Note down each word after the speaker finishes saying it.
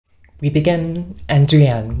We begin and we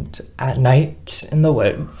end at night in the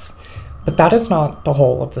woods, but that is not the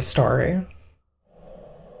whole of the story.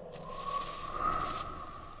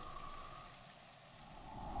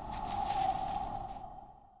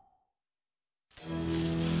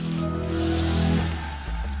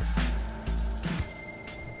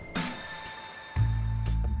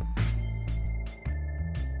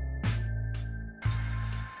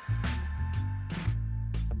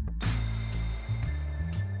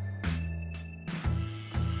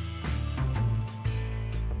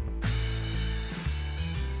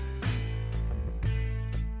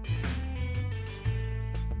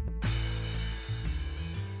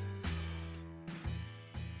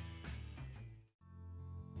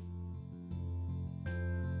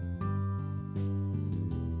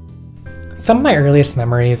 Some of my earliest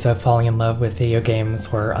memories of falling in love with video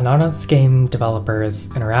games were anonymous game developers'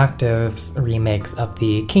 interactives remakes of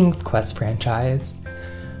the King's Quest franchise.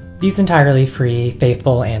 These entirely free,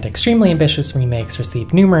 faithful, and extremely ambitious remakes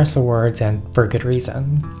received numerous awards, and for good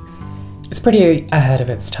reason. It's pretty ahead of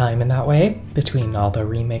its time in that way, between all the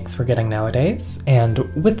remakes we're getting nowadays, and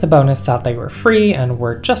with the bonus that they were free and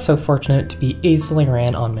were just so fortunate to be easily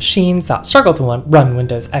ran on machines that struggled to run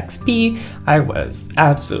Windows XP, I was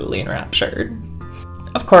absolutely enraptured.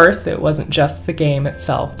 Of course, it wasn't just the game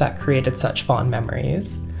itself that created such fond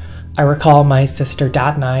memories. I recall my sister,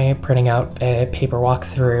 dad, and I printing out a paper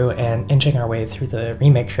walkthrough and inching our way through the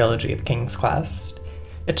remake trilogy of King's Quest.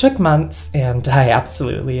 It took months, and I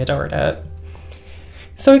absolutely adored it.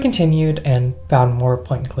 So we continued and found more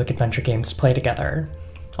point-and-click adventure games to play together.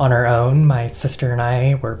 On our own, my sister and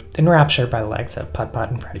I were enraptured by the likes of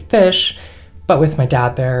Putt-Putt and Freddy Fish, but with my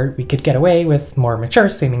dad there, we could get away with more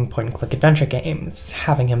mature-seeming point-and-click adventure games,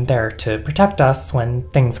 having him there to protect us when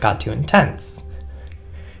things got too intense.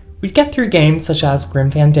 We'd get through games such as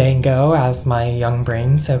Grim Fandango as my young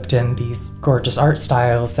brain soaked in these gorgeous art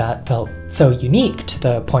styles that felt so unique to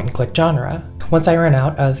the point-and-click genre. Once I ran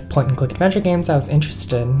out of point-and-click adventure games I was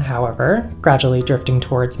interested in, however, gradually drifting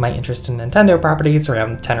towards my interest in Nintendo properties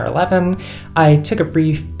around 10 or 11, I took a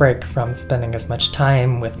brief break from spending as much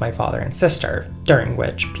time with my father and sister, during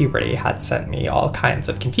which puberty had sent me all kinds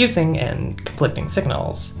of confusing and conflicting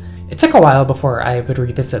signals. It took a while before I would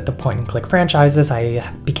revisit the point-and-click franchises I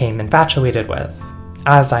became infatuated with.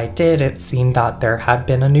 As I did, it seemed that there had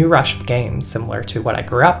been a new rush of games similar to what I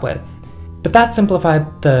grew up with. But that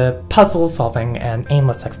simplified the puzzle-solving and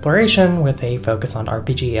aimless exploration with a focus on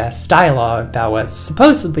RPG-esque dialogue that was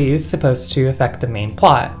supposedly supposed to affect the main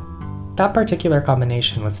plot. That particular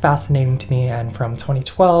combination was fascinating to me, and from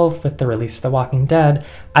 2012, with the release of The Walking Dead,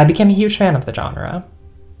 I became a huge fan of the genre.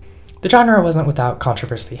 The genre wasn't without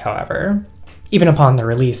controversy, however. Even upon the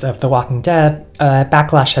release of The Walking Dead, a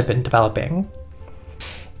backlash had been developing.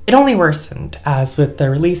 It only worsened, as with the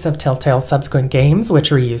release of Telltale's subsequent games, which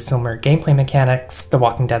reused similar gameplay mechanics, The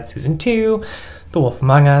Walking Dead Season 2, The Wolf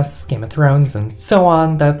Among Us, Game of Thrones, and so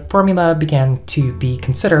on, the formula began to be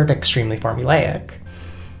considered extremely formulaic.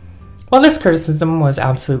 While this criticism was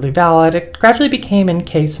absolutely valid, it gradually became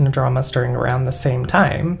encased in a drama stirring around the same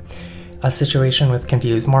time. A situation with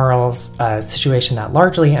confused morals, a situation that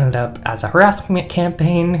largely ended up as a harassment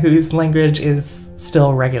campaign whose language is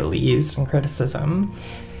still regularly used in criticism.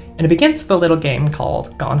 And it begins with a little game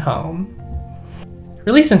called Gone Home.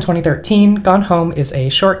 Released in 2013, Gone Home is a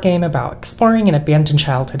short game about exploring an abandoned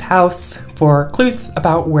childhood house for clues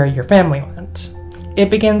about where your family went. It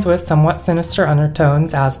begins with somewhat sinister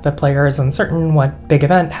undertones as the player is uncertain what big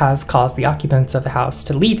event has caused the occupants of the house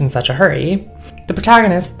to leave in such a hurry. The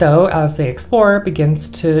protagonist, though, as they explore, begins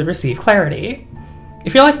to receive clarity.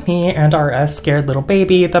 If you're like me and are a scared little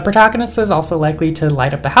baby, the protagonist is also likely to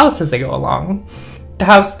light up the house as they go along. The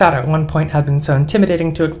house that at one point had been so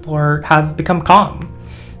intimidating to explore has become calm.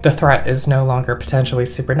 The threat is no longer potentially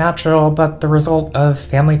supernatural, but the result of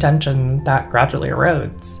family tension that gradually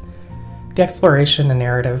erodes. The exploration and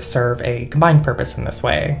narrative serve a combined purpose in this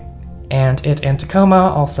way, and it and Tacoma,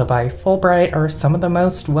 also by Fulbright, are some of the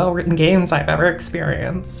most well-written games I've ever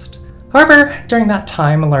experienced. However, during that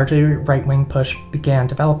time, a largely right-wing push began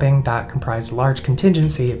developing that comprised a large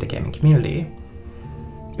contingency of the gaming community.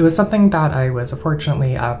 It was something that I was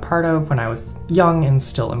unfortunately a part of when I was young and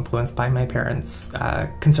still influenced by my parents'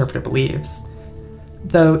 conservative beliefs.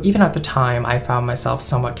 Though even at the time, I found myself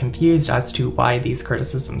somewhat confused as to why these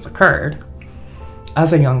criticisms occurred.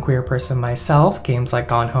 As a young queer person myself, games like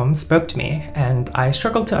Gone Home spoke to me, and I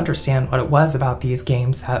struggled to understand what it was about these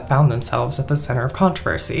games that found themselves at the center of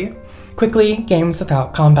controversy. Quickly, games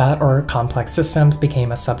without combat or complex systems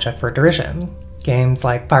became a subject for derision. Games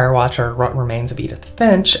like Firewatch or What Remains of Edith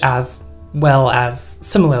Finch, as well as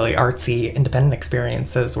similarly artsy, independent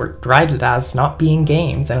experiences were derided as not being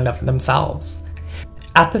games in and of themselves.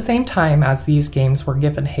 At the same time as these games were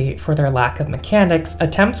given hate for their lack of mechanics,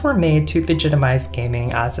 attempts were made to legitimize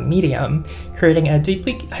gaming as a medium, creating a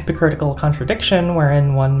deeply hypocritical contradiction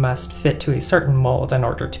wherein one must fit to a certain mold in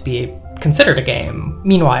order to be considered a game.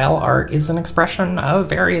 Meanwhile, art is an expression of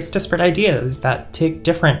various disparate ideas that take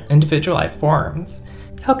different individualized forms.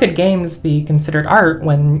 How could games be considered art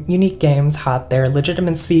when unique games had their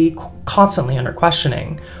legitimacy constantly under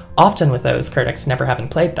questioning, often with those critics never having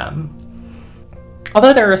played them?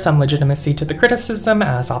 Although there is some legitimacy to the criticism,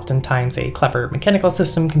 as oftentimes a clever mechanical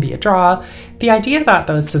system can be a draw, the idea that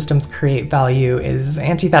those systems create value is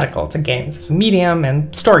antithetical to games as a medium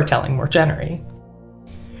and storytelling more generally.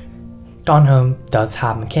 Gone Home does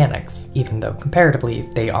have mechanics, even though comparatively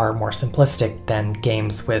they are more simplistic than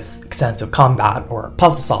games with extensive combat or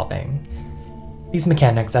puzzle solving. These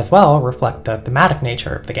mechanics as well reflect the thematic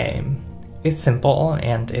nature of the game. It's simple,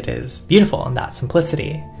 and it is beautiful in that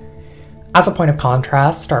simplicity. As a point of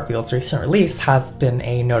contrast, Starfield's recent release has been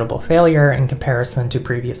a notable failure in comparison to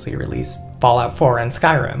previously released Fallout 4 and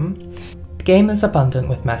Skyrim. The game is abundant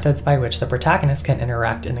with methods by which the protagonist can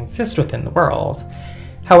interact and exist within the world.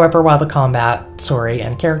 However, while the combat, story,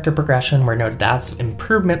 and character progression were noted as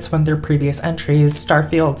improvements from their previous entries,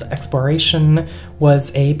 Starfield's exploration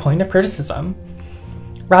was a point of criticism.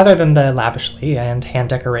 Rather than the lavishly and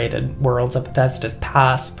hand-decorated worlds of Bethesda's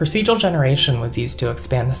past, procedural generation was used to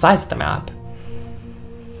expand the size of the map.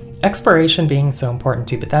 Exploration being so important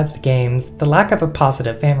to Bethesda games, the lack of a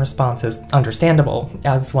positive fan response is understandable,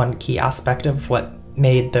 as one key aspect of what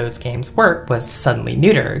made those games work was suddenly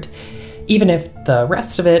neutered, even if the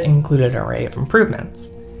rest of it included an array of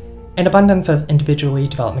improvements. An abundance of individually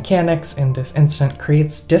developed mechanics in this instant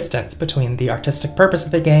creates distance between the artistic purpose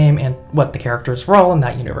of the game and what the character's role in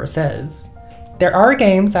that universe is. There are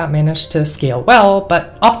games that manage to scale well,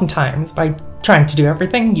 but oftentimes, by trying to do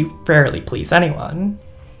everything, you rarely please anyone.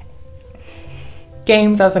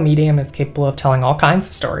 Games as a medium is capable of telling all kinds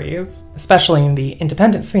of stories, especially in the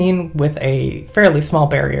independent scene with a fairly small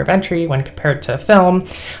barrier of entry when compared to film.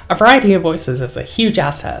 A variety of voices is a huge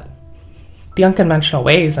asset. The unconventional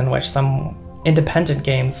ways in which some independent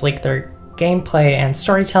games leak their gameplay and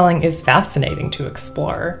storytelling is fascinating to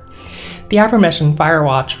explore. The aforementioned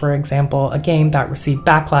Firewatch, for example, a game that received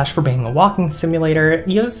backlash for being a walking simulator,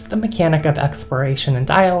 used the mechanic of exploration and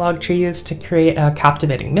dialogue trees to create a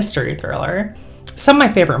captivating mystery thriller. Some of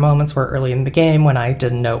my favorite moments were early in the game when I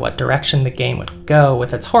didn't know what direction the game would go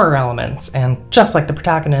with its horror elements, and just like the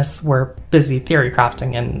protagonists, were busy theory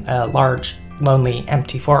crafting in a large, lonely,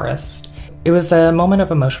 empty forest. It was a moment of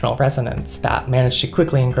emotional resonance that managed to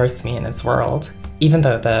quickly engross me in its world. Even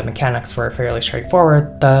though the mechanics were fairly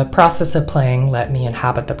straightforward, the process of playing let me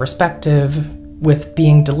inhabit the perspective with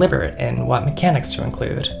being deliberate in what mechanics to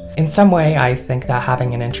include. In some way, I think that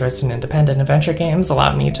having an interest in independent adventure games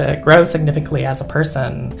allowed me to grow significantly as a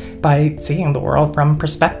person by seeing the world from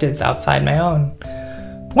perspectives outside my own.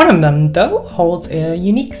 One of them, though, holds a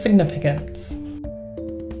unique significance.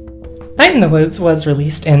 Night in the Woods was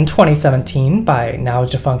released in 2017 by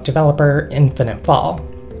now-defunct developer Infinite Fall,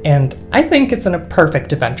 and I think it's a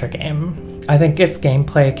perfect adventure game. I think its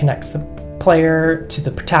gameplay connects the player to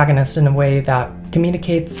the protagonist in a way that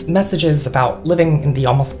communicates messages about living in the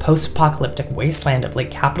almost post-apocalyptic wasteland of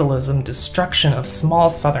late capitalism destruction of small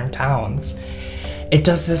southern towns. It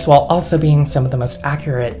does this while also being some of the most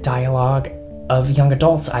accurate dialogue of young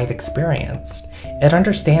adults I've experienced. It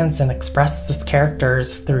understands and expresses its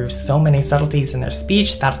characters through so many subtleties in their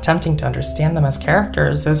speech that attempting to understand them as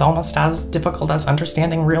characters is almost as difficult as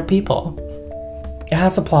understanding real people. It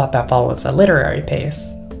has a plot that follows a literary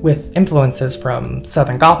pace, with influences from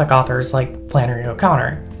Southern Gothic authors like Flannery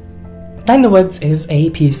O'Connor. Night in the Woods is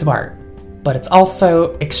a piece of art, but it's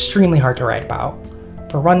also extremely hard to write about,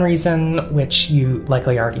 for one reason which you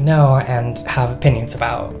likely already know and have opinions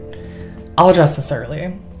about. I'll address this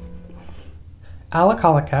early.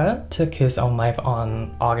 Alec took his own life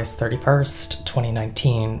on August 31st,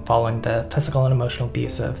 2019, following the physical and emotional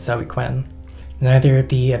abuse of Zoe Quinn. Neither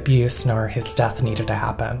the abuse nor his death needed to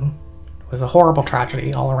happen. It was a horrible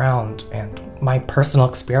tragedy all around, and my personal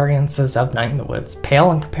experiences of Night in the Woods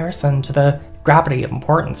pale in comparison to the gravity of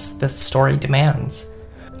importance this story demands.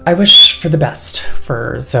 I wish for the best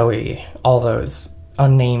for Zoe, all those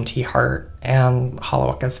unnamed he hurt, and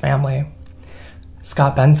Holowicka's family.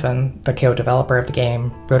 Scott Benson, the co-developer of the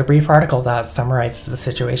game, wrote a brief article that summarizes the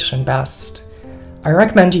situation best. I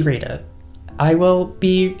recommend you read it. I will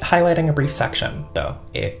be highlighting a brief section, though.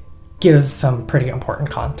 It gives some pretty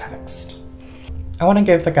important context. I want to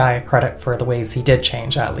give the guy credit for the ways he did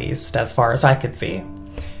change, at least, as far as I could see.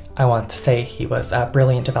 I want to say he was a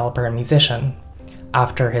brilliant developer and musician.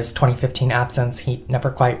 After his 2015 absence, he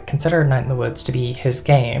never quite considered Night in the Woods to be his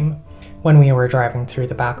game. When we were driving through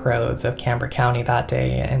the back roads of Canberra County that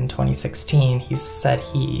day in 2016, he said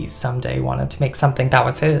he someday wanted to make something that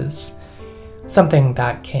was his. Something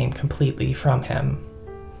that came completely from him.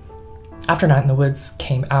 After Night in the Woods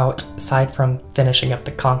came out, aside from finishing up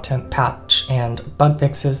the content patch and bug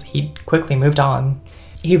fixes, he quickly moved on.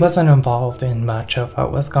 He wasn't involved in much of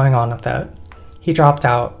what was going on with it. He dropped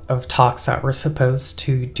out of talks that we're supposed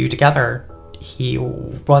to do together. He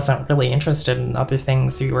wasn't really interested in other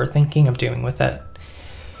things we were thinking of doing with it.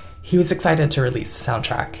 He was excited to release the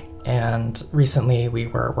soundtrack, and recently we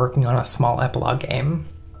were working on a small epilogue game.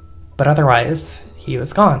 But otherwise, he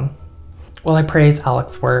was gone. While I praise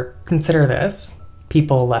Alec's work, consider this.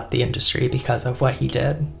 People left the industry because of what he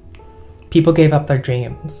did. People gave up their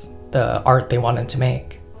dreams, the art they wanted to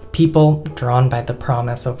make. People, drawn by the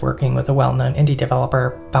promise of working with a well-known indie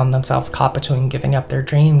developer, found themselves caught between giving up their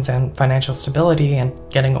dreams and financial stability and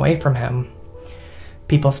getting away from him.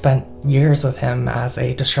 People spent years with him as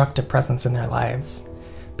a destructive presence in their lives.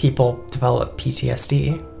 People developed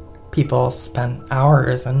PTSD. People spent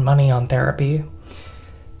hours and money on therapy.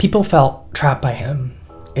 People felt trapped by him.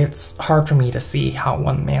 It's hard for me to see how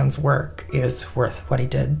one man's work is worth what he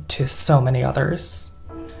did to so many others.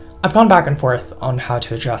 I've gone back and forth on how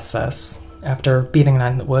to address this. After beating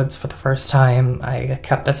Night in the Woods for the first time, I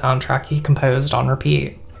kept the soundtrack he composed on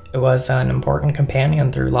repeat. It was an important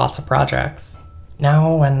companion through lots of projects.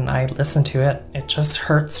 Now, when I listen to it, it just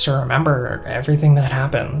hurts to remember everything that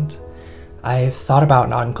happened. I thought about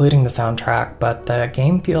not including the soundtrack, but the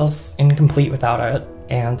game feels incomplete without it,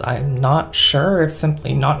 and I'm not sure if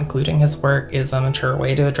simply not including his work is a mature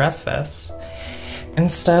way to address this.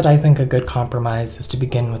 Instead, I think a good compromise is to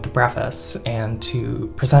begin with the preface and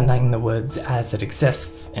to present Night in the Woods as it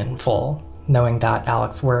exists in full, knowing that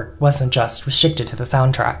Alec's work wasn't just restricted to the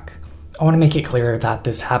soundtrack. I want to make it clear that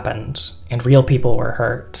this happened, and real people were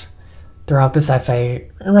hurt. Throughout this essay,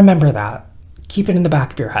 remember that. Keep it in the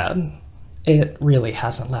back of your head. It really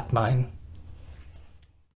hasn't left mine.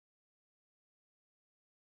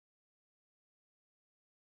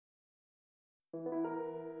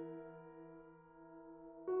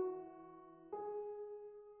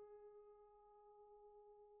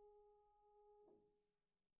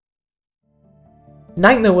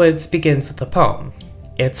 Night in the Woods begins with a poem.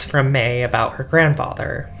 It's from May about her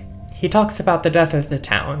grandfather. He talks about the death of the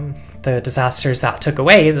town, the disasters that took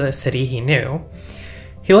away the city he knew.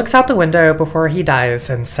 He looks out the window before he dies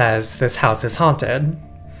and says, "This house is haunted."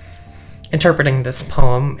 Interpreting this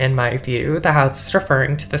poem, in my view, the house is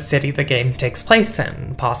referring to the city the game takes place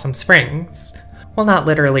in, Possum Springs. While not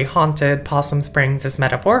literally haunted, Possum Springs is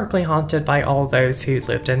metaphorically haunted by all those who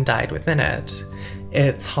lived and died within it.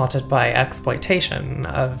 It's haunted by exploitation,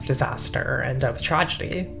 of disaster, and of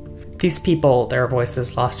tragedy. These people, their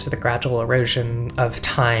voices lost to the gradual erosion of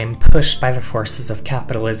time, pushed by the forces of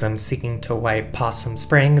capitalism seeking to wipe Possum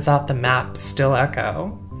Springs off the map, still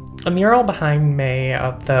echo. A mural behind May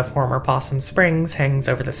of the former Possum Springs hangs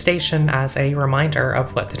over the station as a reminder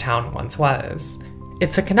of what the town once was.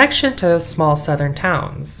 It's a connection to small southern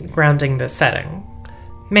towns, grounding the setting.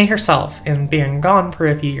 May herself, in being gone for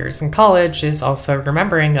a few years in college, is also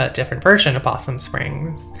remembering a different version of Possum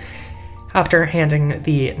Springs. After handing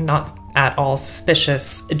the not at all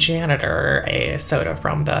suspicious janitor a soda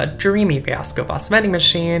from the dreamy Fiasco Boss vending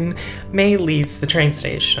machine, May leaves the train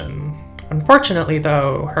station. Unfortunately,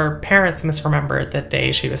 though, her parents misremembered the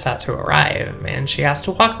day she was set to arrive, and she has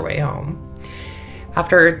to walk her way home.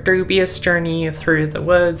 After a dubious journey through the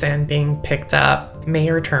woods and being picked up, May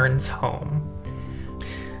returns home.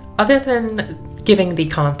 Other than giving the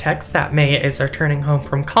context that May is returning home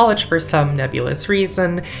from college for some nebulous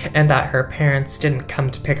reason, and that her parents didn't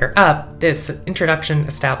come to pick her up, this introduction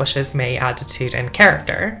establishes May's attitude and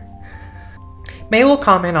character. May will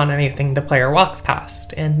comment on anything the player walks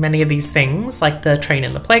past, and many of these things, like the train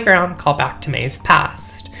in the playground, call back to May's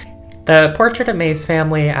past. The portrait of May's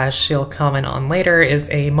family, as she'll comment on later, is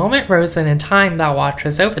a moment frozen in time that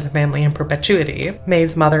watches over the family in perpetuity.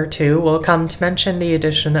 May's mother, too, will come to mention the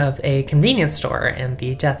addition of a convenience store and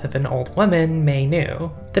the death of an old woman May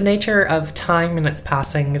knew. The nature of time and its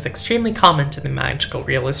passing is extremely common to the magical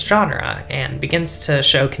realist genre, and begins to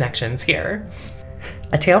show connections here.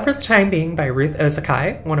 A Tale for the Time Being by Ruth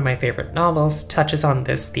Ozakai, one of my favorite novels, touches on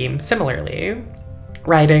this theme similarly.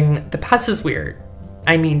 Writing, "The past is weird.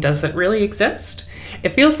 I mean, does it really exist? It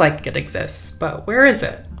feels like it exists, but where is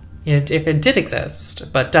it? And if it did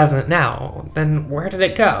exist, but doesn't now, then where did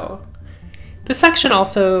it go? This section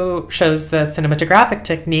also shows the cinematographic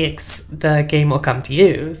techniques the game will come to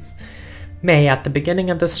use. May, at the beginning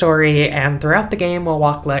of the story and throughout the game, will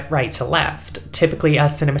walk right to left, typically a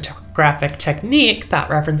cinematographic technique that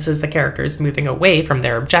references the characters moving away from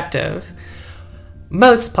their objective.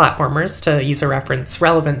 Most platformers, to use a reference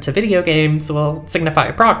relevant to video games, will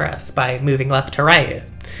signify progress by moving left to right.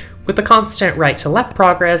 With the constant right to left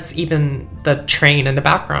progress, even the train in the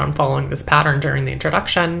background following this pattern during the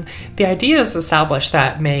introduction, the idea is established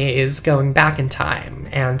that May is going back in time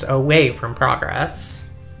and away from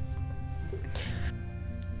progress.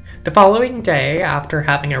 The following day, after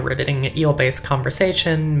having a riveting eel-based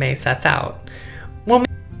conversation, May sets out. We'll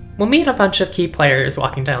meet a bunch of key players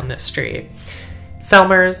walking down this street.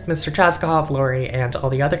 Selmers, Mr. Chaskov, Lori, and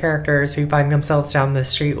all the other characters who find themselves down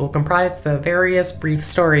this street will comprise the various brief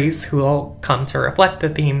stories who will come to reflect the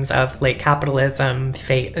themes of late capitalism,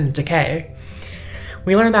 fate, and decay.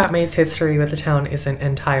 We learn that May's history with the town isn't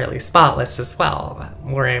entirely spotless as well,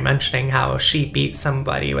 Lori mentioning how she beat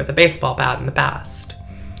somebody with a baseball bat in the past.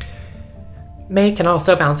 May can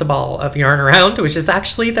also bounce a ball of yarn around, which is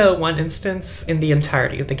actually the one instance in the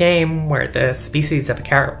entirety of the game where the species of a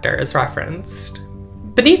character is referenced.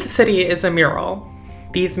 Beneath the city is a mural.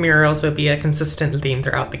 These murals will be a consistent theme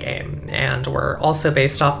throughout the game, and were also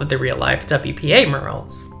based off of the real-life WPA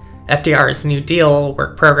murals. FDR's New Deal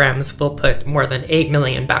work programs will put more than 8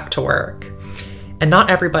 million back to work. And not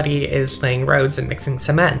everybody is laying roads and mixing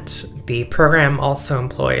cement. The program also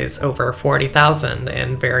employs over 40,000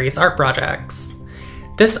 in various art projects.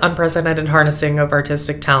 This unprecedented harnessing of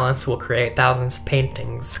artistic talents will create thousands of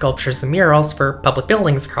paintings, sculptures, and murals for public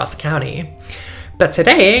buildings across the county. But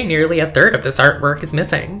today, nearly a third of this artwork is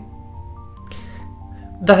missing.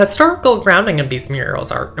 The historical grounding of these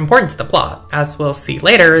murals are important to the plot. As we'll see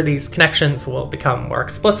later, these connections will become more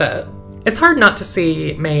explicit. It's hard not to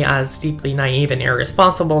see May as deeply naive and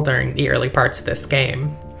irresponsible during the early parts of this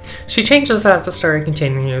game. She changes as the story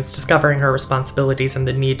continues, discovering her responsibilities and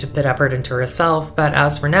the need to put effort into herself, but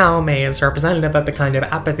as for now, May is representative of the kind of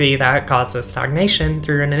apathy that causes stagnation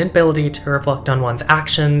through an inability to reflect on one's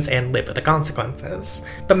actions and live with the consequences.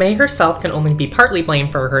 But May herself can only be partly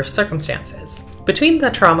blamed for her circumstances. Between the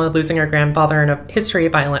trauma of losing her grandfather and a history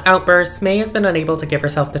of violent outbursts, May has been unable to give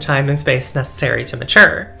herself the time and space necessary to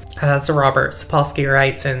mature. As Robert Sapolsky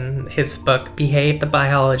writes in his book, Behave: The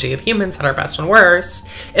Biology of Humans at Our Best and Worst,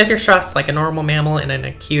 if you're stressed like a normal mammal in an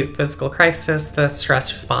acute physical crisis, the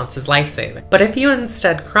stress response is life-saving. But if you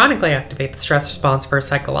instead chronically activate the stress response for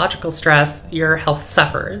psychological stress, your health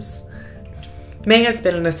suffers. May has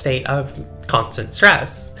been in a state of constant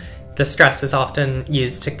stress. The stress is often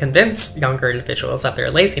used to convince younger individuals of their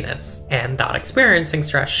laziness, and that experiencing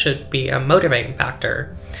stress should be a motivating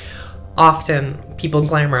factor. Often, people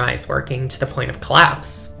glamorize working to the point of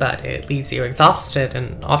collapse, but it leaves you exhausted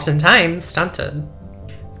and oftentimes stunted.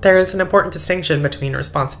 There is an important distinction between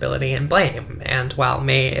responsibility and blame, and while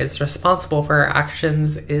May is responsible for her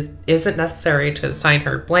actions, it isn't necessary to assign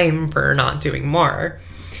her blame for not doing more.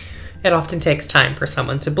 It often takes time for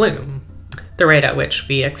someone to bloom. The rate at which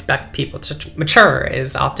we expect people to mature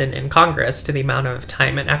is often incongruous to the amount of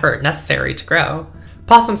time and effort necessary to grow.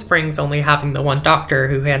 Possum Springs only having the one doctor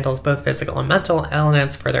who handles both physical and mental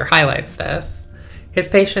illness further highlights this. His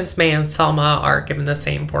patients, May and Selma, are given the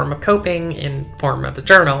same form of coping in form of the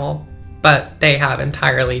journal, but they have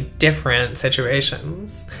entirely different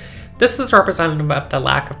situations. This is representative of the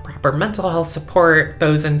lack of proper mental health support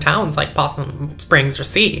those in towns like Possum Springs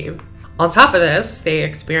receive. On top of this, they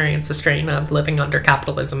experience the strain of living under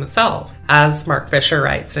capitalism itself. As Mark Fisher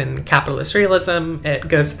writes in Capitalist Realism, it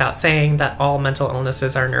goes without saying that all mental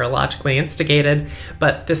illnesses are neurologically instigated,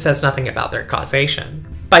 but this says nothing about their causation.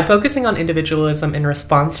 By focusing on individualism in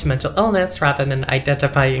response to mental illness rather than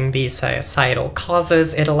identifying these societal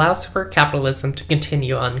causes, it allows for capitalism to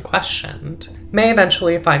continue unquestioned. May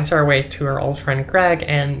eventually finds her way to her old friend Greg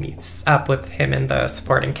and meets up with him in the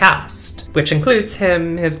supporting cast, which includes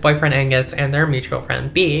him, his boyfriend Angus, and their mutual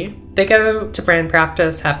friend B. They go to brand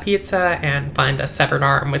practice, have pizza, and find a severed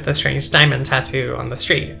arm with a strange diamond tattoo on the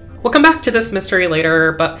street. We'll come back to this mystery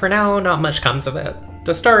later, but for now, not much comes of it.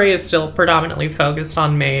 The story is still predominantly focused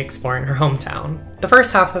on May exploring her hometown. The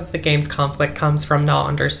first half of the game's conflict comes from not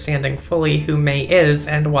understanding fully who May is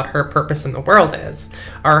and what her purpose in the world is,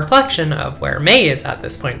 a reflection of where May is at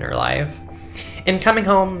this point in her life. In coming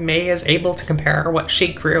home, May is able to compare what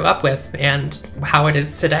she grew up with and how it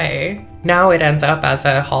is today. Now it ends up as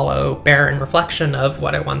a hollow, barren reflection of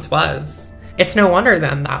what it once was. It's no wonder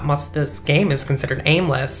then that much of this game is considered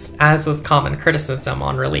aimless, as was common criticism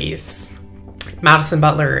on release. Madison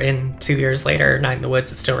Butler, in 2 years later, Night in the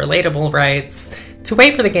Woods is Still Relatable, writes, To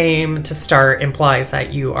wait for the game to start implies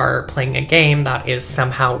that you are playing a game that is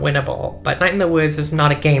somehow winnable, but Night in the Woods is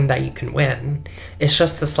not a game that you can win. It's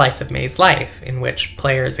just a slice of May's life, in which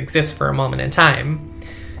players exist for a moment in time.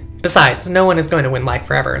 Besides, no one is going to win life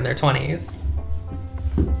forever in their 20s.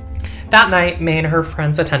 That night, May and her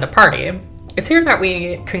friends attend a party. It's here that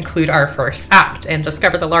we conclude our first act and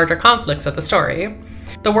discover the larger conflicts of the story.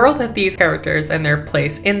 The world of these characters and their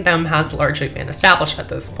place in them has largely been established at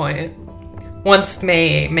this point. Once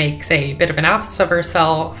May makes a bit of an ass of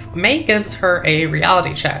herself, May gives her a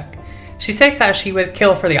reality check. She states that she would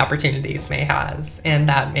kill for the opportunities May has, and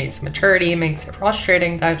that May's maturity makes it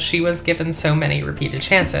frustrating that she was given so many repeated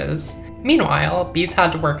chances. Meanwhile, B's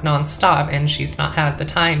had to work non-stop and she's not had the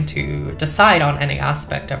time to decide on any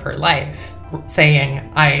aspect of her life, saying,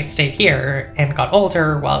 "I stayed here and got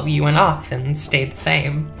older while you went off and stayed the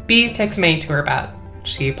same." B takes May to her bed.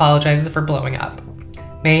 She apologizes for blowing up.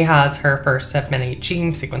 May has her first of many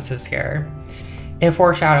dream sequences here. It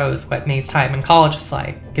foreshadows what May's time in college is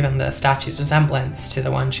like, given the statue's resemblance to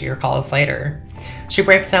the one she recalls later. She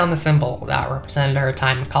breaks down the symbol that represented her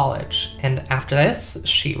time in college, and after this,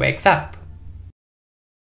 she wakes up.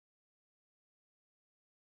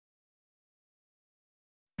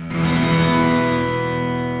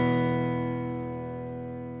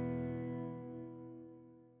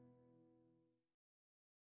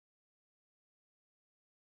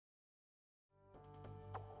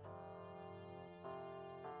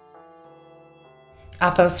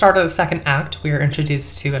 At the start of the second act, we are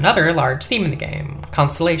introduced to another large theme in the game,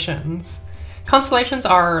 constellations. Constellations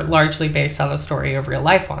are largely based on the story of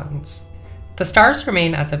real-life ones. The stars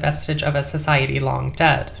remain as a vestige of a society long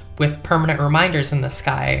dead, with permanent reminders in the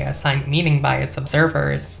sky assigned meaning by its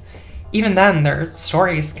observers. Even then, their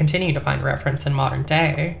stories continue to find reference in modern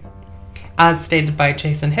day. As stated by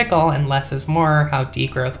Jason Hickel in Less is More, How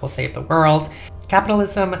Degrowth Will Save the World,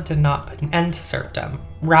 capitalism did not put an end to serfdom.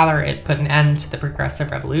 Rather, it put an end to the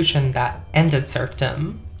progressive revolution that ended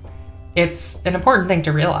serfdom. It's an important thing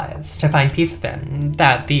to realize, to find peace within,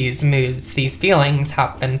 that these moods, these feelings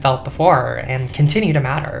have been felt before and continue to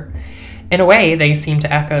matter. In a way, they seem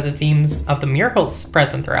to echo the themes of the murals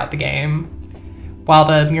present throughout the game. While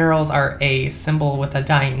the murals are a symbol with a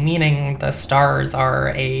dying meaning, the stars are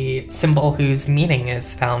a symbol whose meaning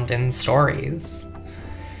is found in stories.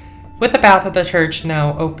 With the path of the church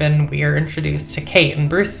now open, we are introduced to Kate and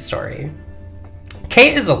Bruce's story.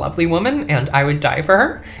 Kate is a lovely woman, and I would die for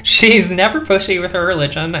her. She's never pushy with her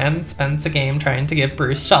religion and spends a game trying to give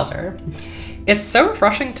Bruce shelter. It's so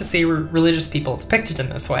refreshing to see religious people depicted in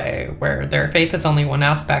this way, where their faith is only one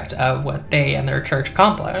aspect of what they and their church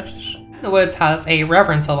accomplish. The Woods has a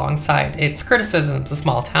reverence alongside its criticisms of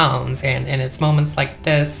small towns, and in its moments like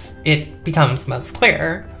this, it becomes most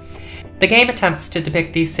clear. The game attempts to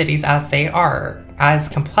depict these cities as they are, as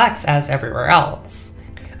complex as everywhere else.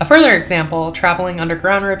 A further example, traveling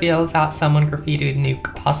underground reveals that someone graffitied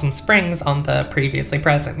Nuke Possum Springs on the previously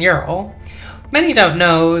present mural. Many don't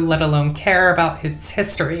know, let alone care about its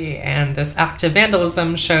history, and this act of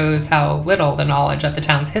vandalism shows how little the knowledge of the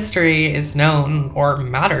town's history is known or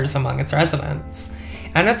matters among its residents.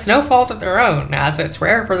 And it's no fault of their own, as it's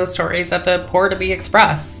rare for the stories of the poor to be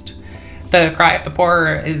expressed. The cry of the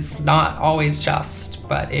poor is not always just,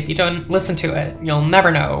 but if you don't listen to it, you'll never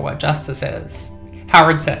know what justice is.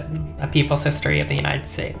 Howard said, A People's History of the United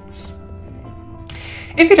States.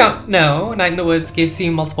 If you don't know, Night in the Woods gives you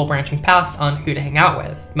multiple branching paths on who to hang out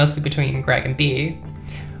with, mostly between Greg and B.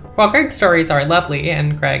 While Greg's stories are lovely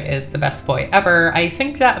and Greg is the best boy ever, I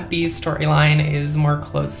think that B's storyline is more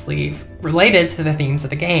closely related to the themes of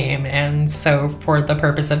the game, and so for the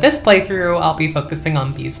purpose of this playthrough, I'll be focusing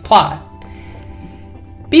on B's plot.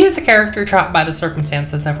 B is a character trapped by the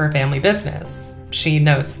circumstances of her family business. She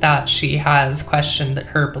notes that she has questioned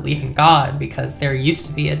her belief in God because there used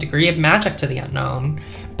to be a degree of magic to the unknown,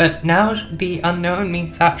 but now the unknown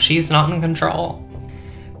means that she's not in control.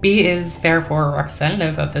 B is therefore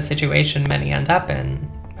representative of the situation many end up in,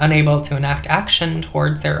 unable to enact action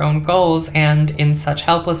towards their own goals and, in such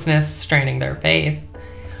helplessness, straining their faith.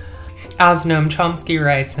 As Noam Chomsky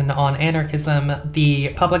writes in On Anarchism, the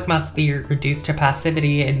public must be reduced to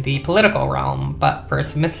passivity in the political realm, but for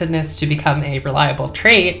submissiveness to become a reliable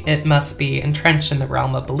trait, it must be entrenched in the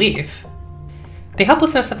realm of belief. The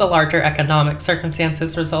helplessness of the larger economic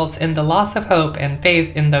circumstances results in the loss of hope and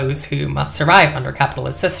faith in those who must survive under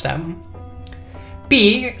capitalist system.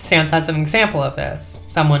 B stands as an example of this,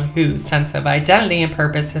 someone whose sense of identity and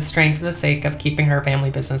purpose is strained for the sake of keeping her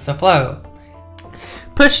family business afloat.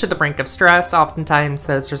 Pushed to the brink of stress, oftentimes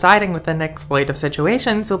those residing within exploitive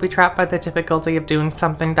situations will be trapped by the difficulty of doing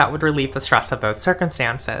something that would relieve the stress of those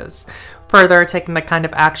circumstances. Further, taking the kind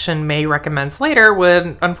of action May recommends later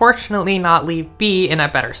would unfortunately not leave B in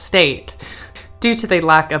a better state. Due to the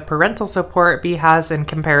lack of parental support B has in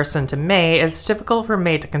comparison to May, it's difficult for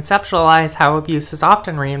May to conceptualize how abuse is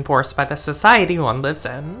often reinforced by the society one lives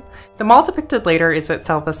in. The mall depicted later is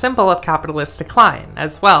itself a symbol of capitalist decline,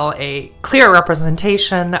 as well a clear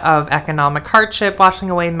representation of economic hardship washing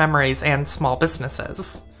away memories and small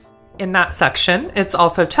businesses. In that section, it's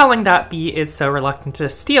also telling that B is so reluctant to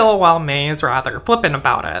steal while May is rather flippant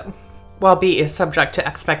about it. While B is subject to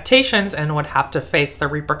expectations and would have to face the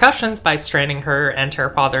repercussions by straining her and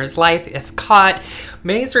her father's life if caught,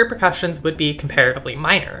 May's repercussions would be comparatively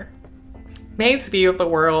minor. May's view of the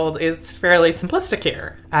world is fairly simplistic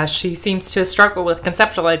here, as she seems to struggle with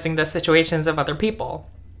conceptualizing the situations of other people.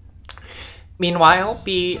 Meanwhile,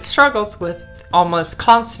 B struggles with almost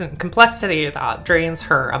constant complexity that drains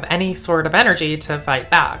her of any sort of energy to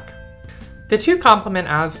fight back. The two complement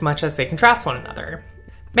as much as they contrast one another.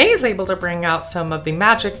 May is able to bring out some of the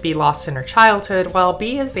magic B lost in her childhood, while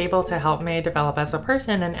B is able to help May develop as a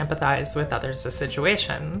person and empathize with others'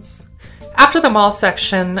 situations. After the mall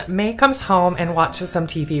section, May comes home and watches some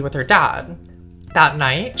TV with her dad. That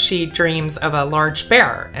night, she dreams of a large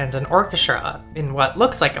bear and an orchestra in what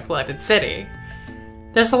looks like a flooded city.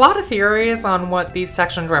 There's a lot of theories on what these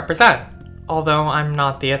sections represent. Although I'm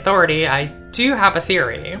not the authority, I do have a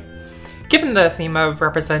theory. Given the theme of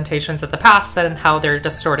representations of the past and how they're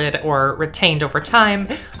distorted or retained over time,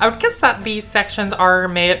 I would guess that these sections are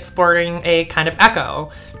May exploring a kind of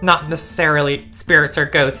echo, not necessarily spirits or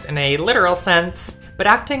ghosts in a literal sense, but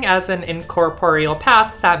acting as an incorporeal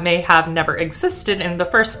past that may have never existed in the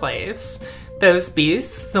first place. Those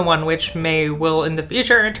beasts, the one which May will in the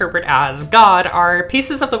future interpret as God, are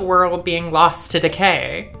pieces of the world being lost to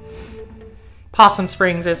decay. Possum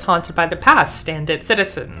Springs is haunted by the past and its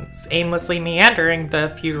citizens, aimlessly meandering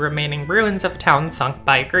the few remaining ruins of a town sunk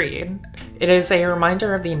by greed. It is a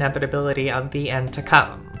reminder of the inevitability of the end to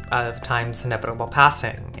come, of time's inevitable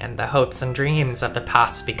passing, and the hopes and dreams of the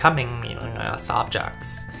past becoming meaningless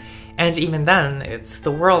objects. And even then, it's the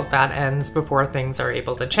world that ends before things are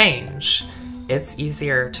able to change. It's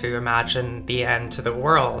easier to imagine the end to the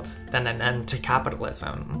world than an end to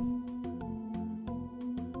capitalism.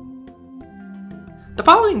 The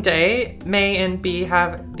following day, May and B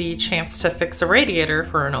have the chance to fix a radiator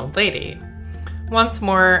for an old lady. Once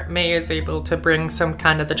more, May is able to bring some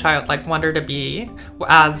kind of the childlike wonder to B,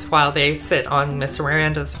 as while they sit on Miss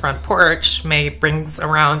Miranda's front porch, May brings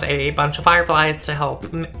around a bunch of fireflies to help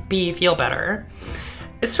B feel better.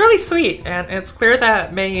 It's really sweet, and it's clear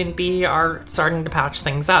that May and B are starting to patch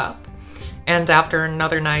things up. And after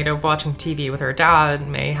another night of watching TV with her dad,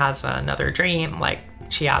 May has another dream like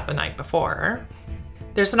she had the night before.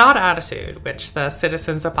 There's an odd attitude which the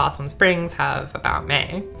citizens of Possum Springs have about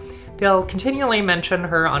May. They'll continually mention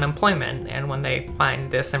her unemployment, and when they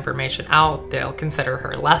find this information out, they'll consider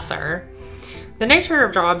her lesser. The nature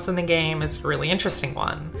of jobs in the game is a really interesting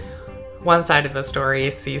one. One side of the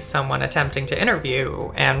story sees someone attempting to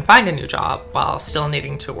interview and find a new job while still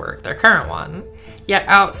needing to work their current one. Yet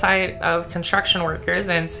outside of construction workers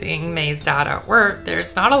and seeing May's dad at work,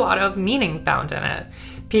 there's not a lot of meaning found in it.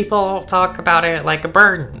 People talk about it like a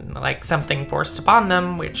burden, like something forced upon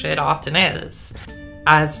them, which it often is.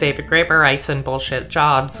 As David Graeber writes in Bullshit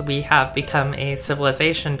Jobs, we have become a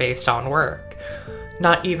civilization based on work.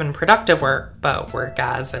 Not even productive work, but work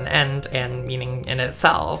as an end and meaning in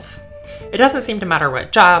itself. It doesn't seem to matter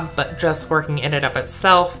what job, but just working in and of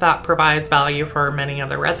itself that provides value for many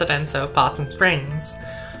other residents of Possum Springs.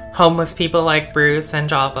 Homeless people like Bruce and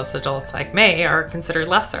jobless adults like May are considered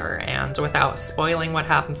lesser, and without spoiling what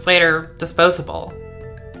happens later, disposable.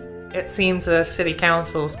 It seems the city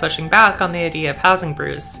council is pushing back on the idea of housing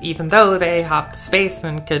Bruce, even though they have the space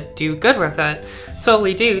and could do good with it,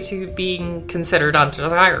 solely due to being considered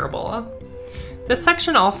undesirable. This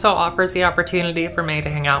section also offers the opportunity for May to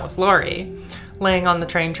hang out with Laurie. Laying on the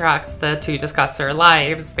train tracks, the two discuss their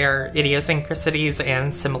lives, their idiosyncrasies,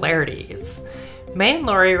 and similarities. May and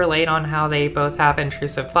Laurie relate on how they both have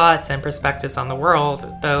intrusive thoughts and perspectives on the world,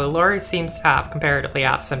 though Laurie seems to have comparatively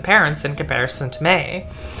absent parents in comparison to May.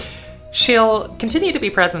 She'll continue to be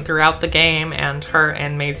present throughout the game, and her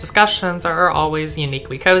and May's discussions are always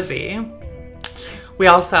uniquely cozy. We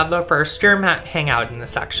also have the first germ hangout in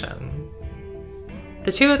this section.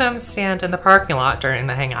 The two of them stand in the parking lot during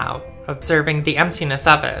the hangout, observing the emptiness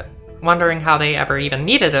of it, wondering how they ever even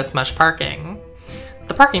needed this much parking.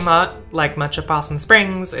 The parking lot, like much of Possum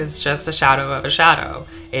Springs, is just a shadow of a shadow,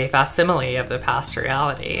 a facsimile of the past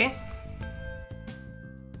reality.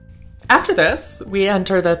 After this, we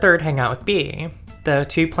enter the third hangout with B. The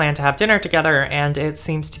two plan to have dinner together, and it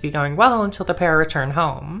seems to be going well until the pair return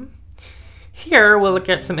home. Here, we'll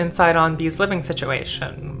get some insight on B's living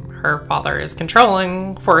situation. Her father is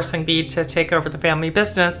controlling, forcing B to take over the family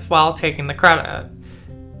business while taking the credit.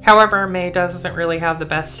 However, May doesn't really have the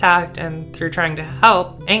best tact, and through trying to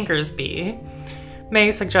help, angers B.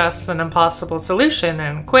 May suggests an impossible solution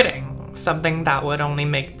and quitting, something that would only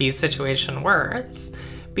make B's situation worse.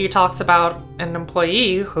 B talks about an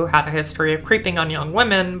employee who had a history of creeping on young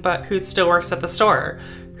women, but who still works at the store,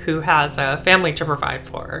 who has a family to provide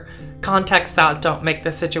for. Contexts that don't make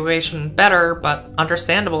the situation better, but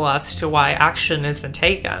understandable as to why action isn't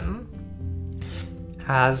taken.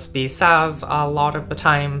 As B says, a lot of the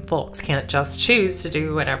time, folks can't just choose to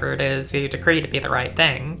do whatever it is you decree to be the right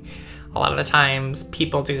thing. A lot of the times,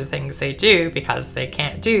 people do the things they do because they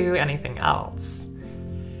can't do anything else.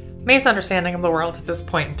 May's understanding of the world at this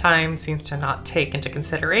point in time seems to not take into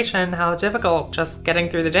consideration how difficult just getting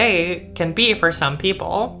through the day can be for some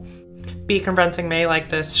people. B confronting May like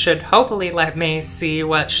this should hopefully let May see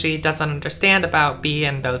what she doesn't understand about B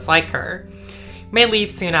and those like her. May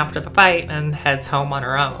leaves soon after the fight and heads home on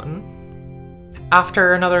her own.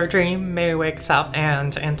 After another dream, May wakes up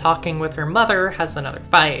and, in talking with her mother, has another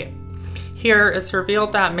fight. Here, it's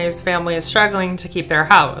revealed that May's family is struggling to keep their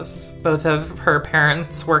house, both of her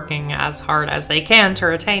parents working as hard as they can to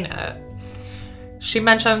retain it. She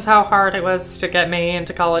mentions how hard it was to get May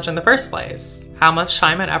into college in the first place, how much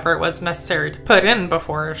time and effort was necessary to put in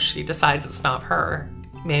before she decides it's not her.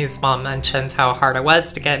 May's mom mentions how hard it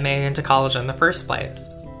was to get May into college in the first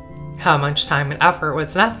place, how much time and effort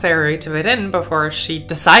was necessary to put in before she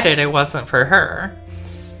decided it wasn't for her.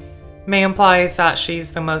 May implies that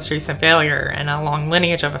she's the most recent failure in a long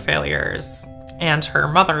lineage of failures, and her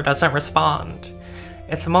mother doesn't respond.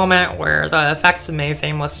 It's a moment where the effects of May's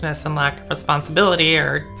aimlessness and lack of responsibility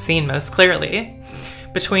are seen most clearly.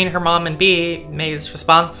 Between her mom and B, May's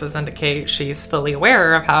responses indicate she's fully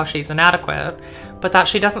aware of how she's inadequate, but that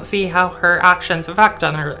she doesn't see how her actions affect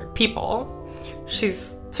other people.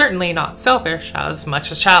 She's certainly not selfish as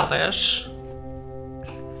much as childish.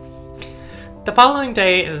 The following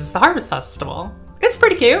day is the Harvest Festival. It's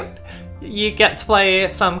pretty cute. You get to play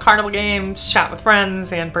some carnival games, chat with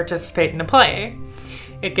friends, and participate in a play.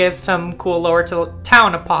 It gives some cool lore to the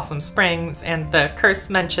town of Possum Springs, and the curse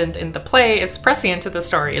mentioned in the play is prescient to the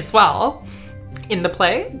story as well. In the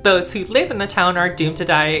play, those who live in the town are doomed to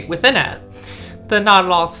die within it. The not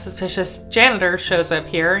at all suspicious janitor shows up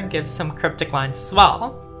here and gives some cryptic lines as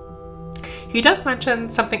well. He does mention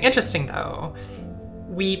something interesting though.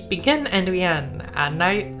 We begin and we end at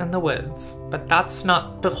night in the woods, but that's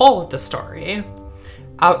not the whole of the story.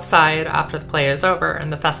 Outside, after the play is over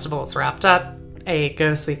and the festival is wrapped up, a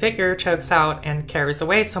ghostly figure chokes out and carries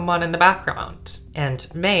away someone in the background,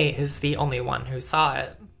 and May is the only one who saw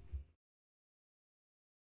it.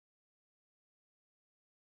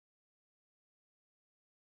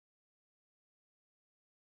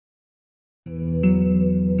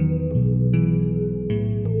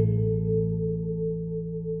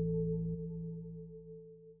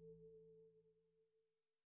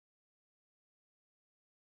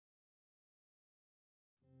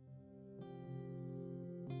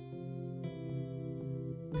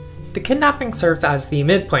 The kidnapping serves as the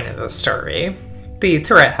midpoint of the story. The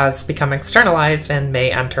threat has become externalized and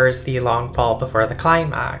May enters the long fall before the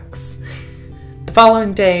climax. The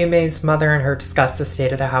following day, May's mother and her discuss the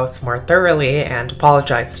state of the house more thoroughly and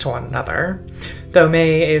apologize to one another. Though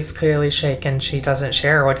May is clearly shaken, she doesn't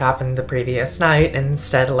share what happened the previous night,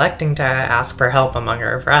 instead electing to ask for help among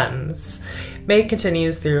her friends. May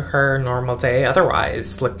continues through her normal day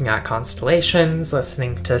otherwise, looking at constellations,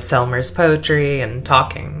 listening to Selmer's poetry, and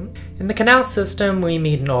talking. In the canal system, we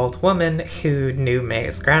meet an old woman who knew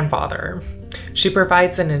May's grandfather. She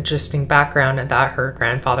provides an interesting background in that her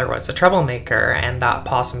grandfather was a troublemaker and that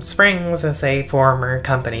Possum Springs is a former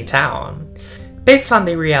company town. Based on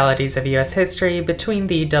the realities of US history, between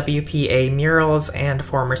the WPA murals and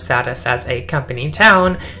former status as a company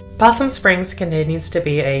town, Possum Springs continues to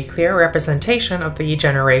be a clear representation of the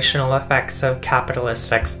generational effects of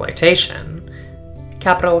capitalist exploitation.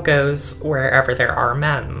 Capital goes wherever there are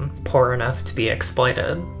men, poor enough to be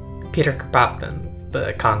exploited. Peter Kropotkin,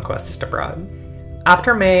 The Conquest Abroad.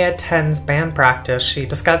 After May attends band practice, she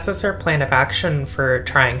discusses her plan of action for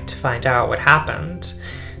trying to find out what happened.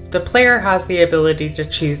 The player has the ability to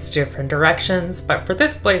choose different directions, but for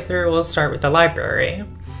this playthrough we'll start with the library.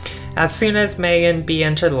 As soon as May and B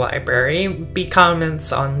enter the library, B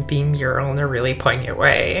comments on the mural in a really poignant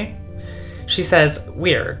way. She says,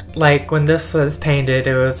 weird, like when this was painted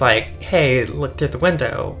it was like, hey, look through the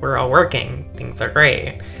window, we're all working, things are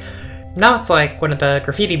great. Now it's like one of the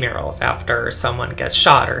graffiti murals after someone gets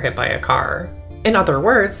shot or hit by a car. In other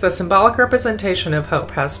words, the symbolic representation of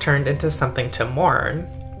hope has turned into something to mourn.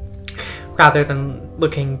 Rather than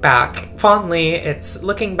looking back fondly, it's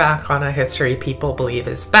looking back on a history people believe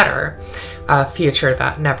is better, a future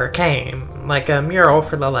that never came, like a mural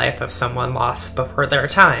for the life of someone lost before their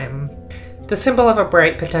time. The symbol of a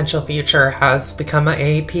bright potential future has become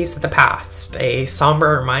a piece of the past, a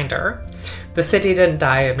somber reminder. The city didn't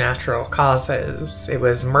die of natural causes. It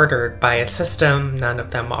was murdered by a system none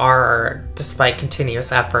of them are, despite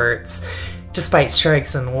continuous efforts, despite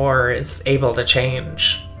strikes and wars, able to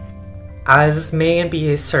change. As May and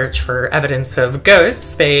B search for evidence of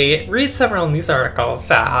ghosts, they read several news articles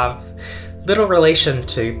that have little relation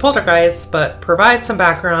to poltergeists, but provide some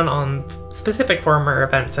background on specific former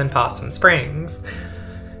events in Possum Springs.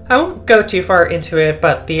 I won't go too far into it,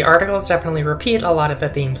 but the articles definitely repeat a lot of the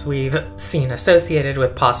themes we've seen associated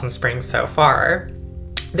with Possum Springs so far.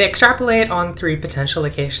 They extrapolate on 3 potential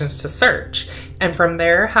locations to search, and from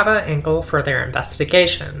there have an angle for their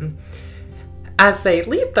investigation. As they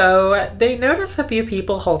leave, though, they notice a few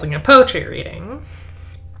people holding a poetry reading.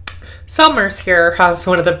 Selmer's here has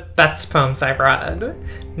one of the best poems I've read.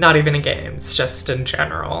 Not even in games, just in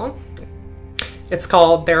general. It's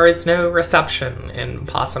called There Is No Reception in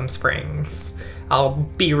Possum Springs. I'll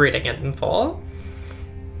be reading it in full.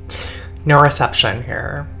 No reception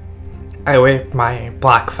here. I waved my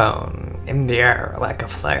black phone in the air like a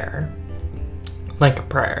flare. Like a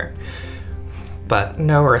prayer. But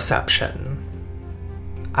no reception.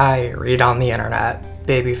 I read on the internet.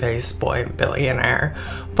 Babyface boy billionaire.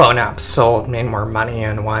 Phone apps sold made more money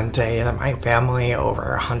in one day than my family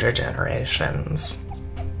over 100 generations.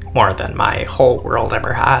 More than my whole world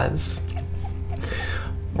ever has.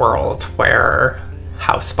 World where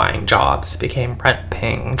house-buying jobs became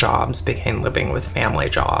rent-paying jobs, became living with family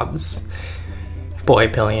jobs. Boy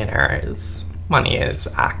billionaires. Money is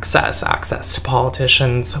access to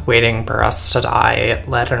politicians waiting for us to die.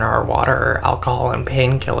 Lead in our water, alcohol, and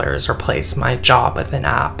painkillers replace my job with an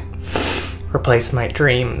app. Replace my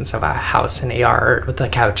dreams of a house in a yard with a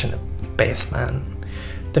couch in a basement.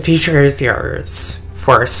 The future is yours.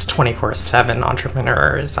 Forced 24/7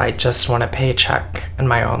 entrepreneurs, I just want a paycheck in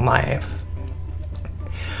my own life.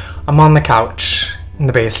 I'm on the couch, in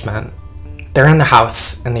the basement. They're in the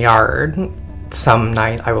house, in the yard. Some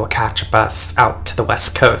night I will catch a bus out to the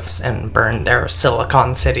West Coast and burn their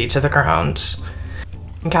Silicon City to the ground.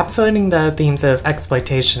 Encapsulating the themes of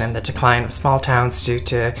exploitation and the decline of small towns due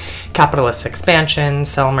to capitalist expansion,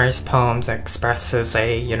 Selmer's poems expresses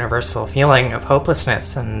a universal feeling of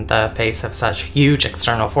hopelessness in the face of such huge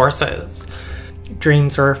external forces.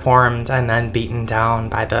 Dreams were formed and then beaten down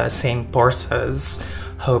by the same forces.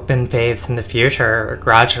 Hope and faith in the future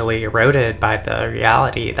gradually eroded by the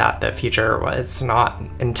reality that the future was not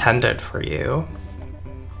intended for you.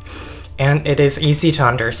 And it is easy to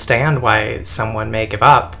understand why someone may give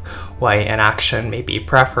up, why inaction may be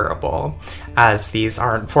preferable, as these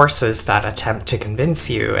aren't forces that attempt to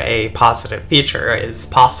convince you a positive future is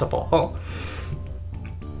possible.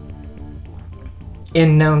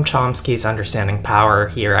 In Noam Chomsky's Understanding Power,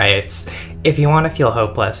 he writes, if you want to feel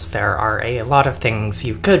hopeless, there are a lot of things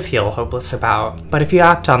you could feel hopeless about, but if you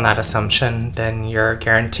act on that assumption, then you're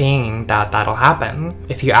guaranteeing that that'll happen.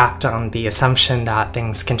 If you act on the assumption that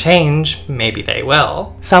things can change, maybe they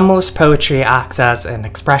will. Selmer's poetry acts as an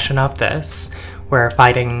expression of this, where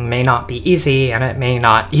fighting may not be easy and it may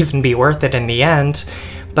not even be worth it in the end,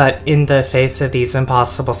 but in the face of these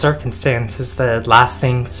impossible circumstances, the last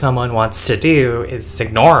thing someone wants to do is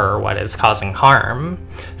ignore what is causing harm.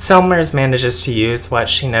 Selmer's manages to use what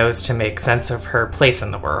she knows to make sense of her place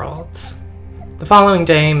in the world. The following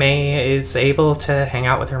day, May is able to hang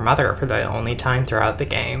out with her mother for the only time throughout the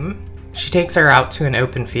game. She takes her out to an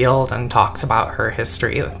open field and talks about her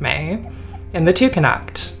history with May, and the two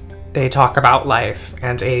connect. They talk about life,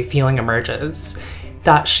 and a feeling emerges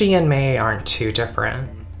that she and May aren't too different.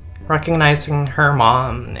 Recognizing her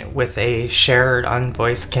mom with a shared,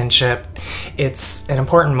 unvoiced kinship, it's an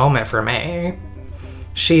important moment for May.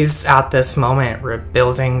 She's at this moment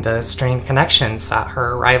rebuilding the strained connections that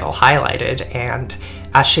her rival highlighted, and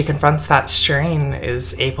as she confronts that strain,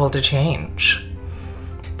 is able to change.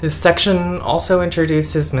 This section also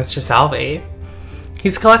introduces Mr. Salvi.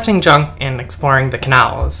 He's collecting junk and exploring the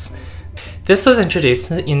canals. This was introduced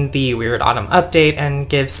in the Weird Autumn update and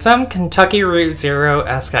gives some Kentucky Route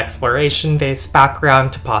Zero-esque exploration-based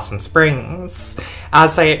background to Possum Springs.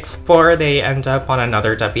 As they explore, they end up on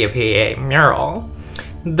another WPA mural.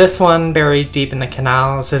 This one, buried deep in the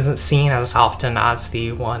canals, isn't seen as often as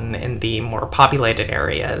the one in the more populated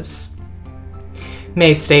areas.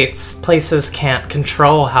 May states places can't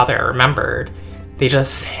control how they're remembered. They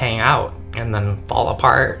just hang out and then fall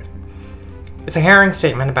apart. It's a harrowing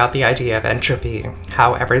statement about the idea of entropy,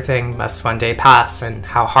 how everything must one day pass and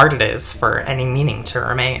how hard it is for any meaning to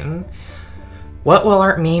remain. What will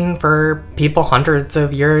art mean for people hundreds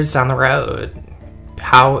of years down the road?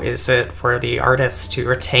 How is it for the artist to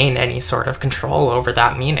retain any sort of control over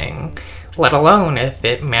that meaning, let alone if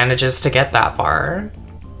it manages to get that far?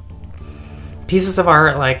 Pieces of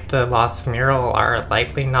art like the Lost Mural are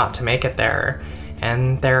likely not to make it there,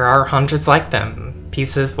 and there are hundreds like them,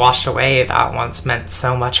 pieces washed away that once meant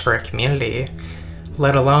so much for a community,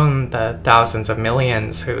 let alone the thousands of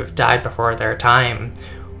millions who've died before their time,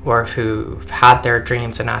 or who've had their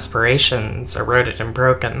dreams and aspirations eroded and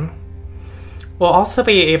broken. We'll also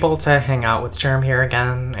be able to hang out with Germ here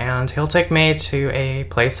again, and he'll take May to a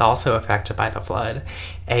place also affected by the flood,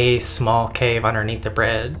 a small cave underneath the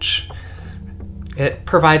bridge. It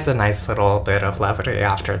provides a nice little bit of levity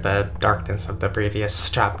after the darkness of the previous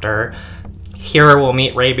chapter. Here we'll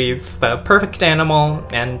meet Rabies, the perfect animal,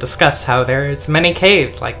 and discuss how there's many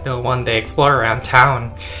caves like the one they explore around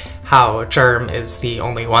town, how Germ is the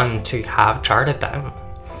only one to have charted them.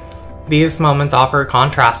 These moments offer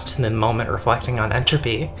contrast to the moment reflecting on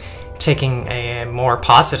entropy, taking a more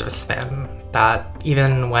positive spin, that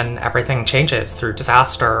even when everything changes through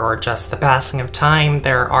disaster or just the passing of time,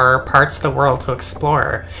 there are parts of the world to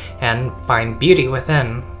explore and find beauty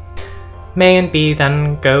within. May and B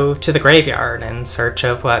then go to the graveyard in search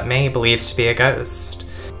of what May believes to be a ghost.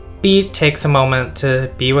 B takes a moment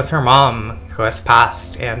to be with her mom, who has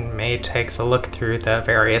passed, and May takes a look through the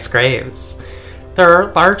various graves.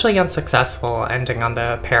 They're largely unsuccessful, ending on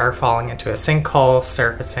the pair falling into a sinkhole,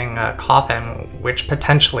 surfacing a coffin, which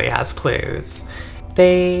potentially has clues.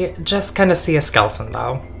 They just kind of see a skeleton,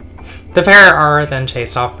 though. The pair are then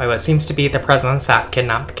chased off by what seems to be the presence that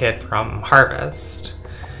kidnapped the kid from Harvest.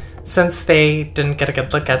 Since they didn't get a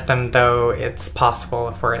good look at them, though, it's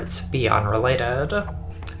possible for it to be unrelated.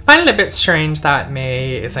 I find it a bit strange that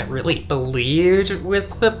May isn't really believed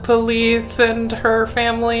with the police and her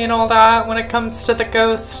family and all that when it comes to the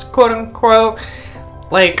ghost, quote-unquote.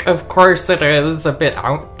 Like, of course it is a bit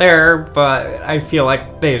out there, but I feel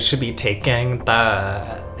like they should be taking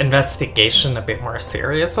the investigation a bit more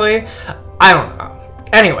seriously. I don't know.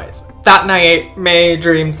 Anyways, that night, May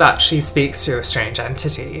dreams that she speaks to a strange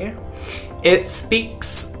entity. It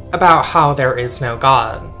speaks about how there is no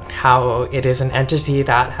God, how it is an entity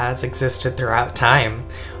that has existed throughout time,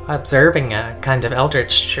 observing a kind of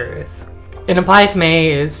eldritch truth. It implies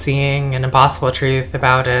May is seeing an impossible truth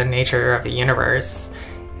about a nature of the universe.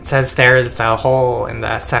 It says there's a hole in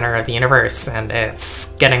the center of the universe and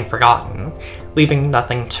it's getting forgotten, leaving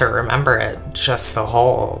nothing to remember it, just the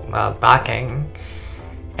hole lacking.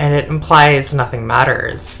 And it implies nothing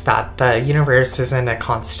matters, that the universe is in a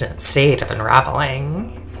constant state of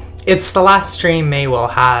unraveling. It's the last dream May will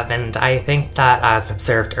have, and I think that, as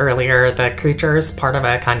observed earlier, the creature is part of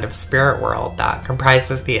a kind of spirit world that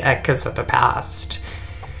comprises the echoes of the past.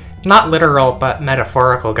 Not literal, but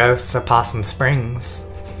metaphorical ghosts of Possum Springs.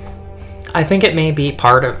 I think it may be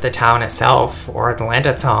part of the town itself, or the land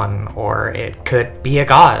it's on, or it could be a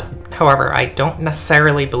god. However, I don't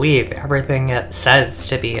necessarily believe everything it says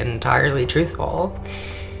to be entirely truthful.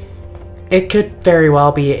 It could very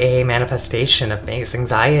well be a manifestation of May's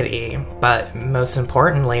anxiety, but most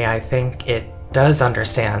importantly, I think it does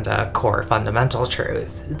understand a core fundamental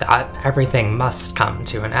truth, that everything must come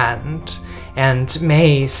to an end. And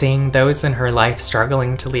May, seeing those in her life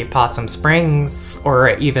struggling to leave Possum Springs,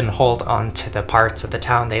 or even hold on to the parts of the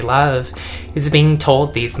town they love, is being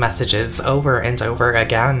told these messages over and over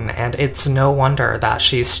again, and it's no wonder that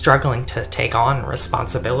she's struggling to take on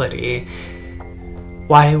responsibility.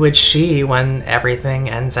 Why would she when everything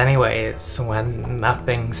ends anyways, when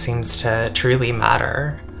nothing seems to truly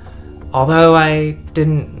matter? Although I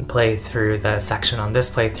didn't play through the section on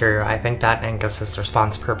this playthrough, I think that Angus's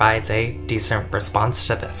response provides a decent response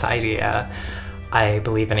to this idea. I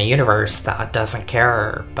believe in a universe that doesn't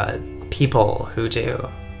care, but people who do.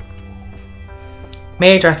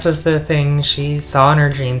 May addresses the thing she saw in her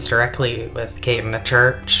dreams directly with Kate in the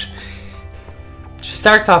church. She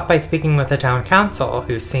starts off by speaking with the town council,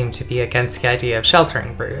 who seem to be against the idea of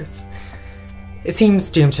sheltering Bruce. It seems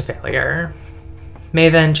doomed to failure. May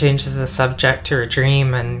then changes the subject to a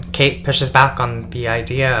dream, and Kate pushes back on the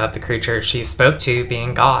idea of the creature she spoke to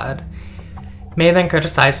being God. May then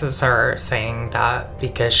criticizes her, saying that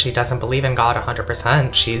because she doesn't believe in God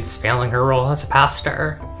 100%, she's failing her role as a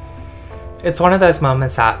pastor. It's one of those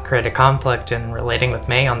moments that created conflict in relating with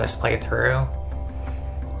May on this playthrough.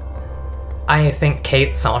 I think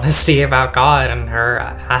Kate's honesty about God and her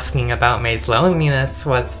asking about May's loneliness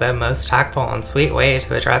was the most tactful and sweet way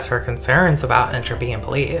to address her concerns about entropy and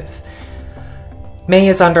belief. May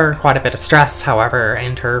is under quite a bit of stress, however,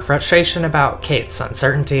 and her frustration about Kate's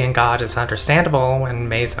uncertainty in God is understandable when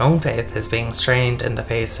May's own faith is being strained in the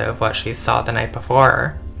face of what she saw the night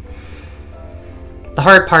before. The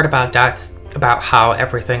hard part about death, about how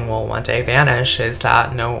everything will one day vanish, is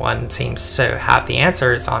that no one seems to have the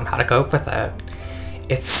answers on how to cope with it.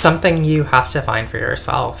 It's something you have to find for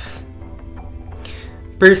yourself.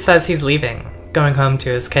 Bruce says he's leaving, going home to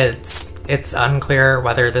his kids. It's unclear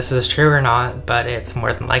whether this is true or not, but it's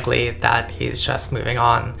more than likely that he's just moving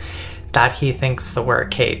on, that he thinks the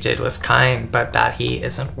work Kate did was kind, but that he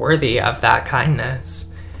isn't worthy of that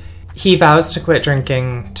kindness. He vows to quit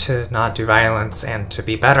drinking, to not do violence, and to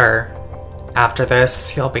be better. After this,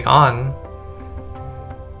 he'll be gone.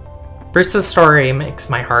 Bruce's story makes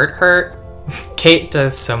my heart hurt. Kate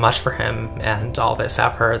does so much for him, and all this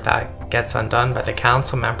effort that gets undone by the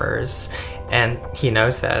council members, and he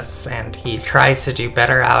knows this, and he tries to do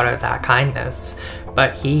better out of that kindness,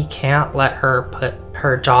 but he can't let her put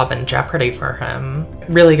her job in jeopardy for him. It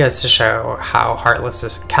really goes to show how heartless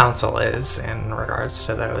this council is in regards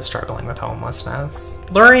to those struggling with homelessness.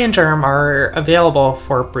 Lori and Germ are available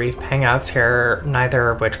for brief hangouts here, neither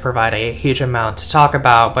of which provide a huge amount to talk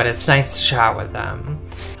about, but it's nice to chat with them.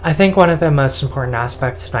 I think one of the most important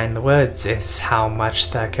aspects of Night in the Woods is how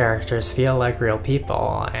much the characters feel like real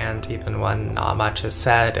people, and even when not much is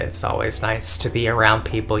said, it's always nice to be around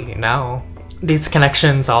people you know. These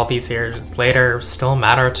connections all these years later still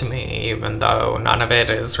matter to me, even though none of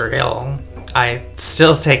it is real. I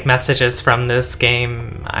still take messages from this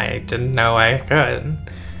game I didn't know I could.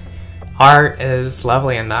 Art is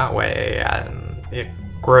lovely in that way, and it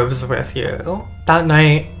grows with you. That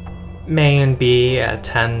night, May and B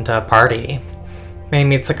attend a party. May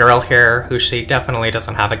meets a girl here who she definitely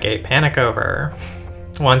doesn't have a gay panic over.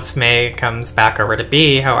 Once May comes back over to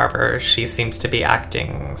B, however, she seems to be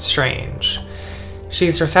acting strange.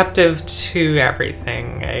 She's receptive to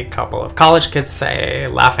everything, a couple of college kids say,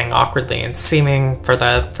 laughing awkwardly and seeming for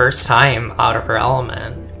the first time out of her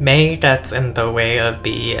element. May gets in the way of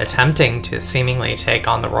B attempting to seemingly take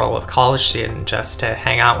on the role of college student just to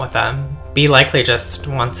hang out with them. B likely just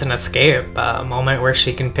wants an escape, a moment where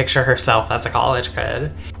she can picture herself as a college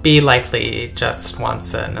kid. B likely just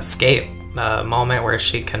wants an escape, a moment where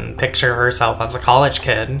she can picture herself as a college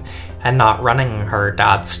kid and not running her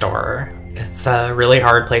dad's store. It's a really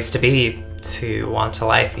hard place to be, to want a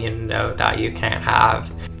life you know that you can't have,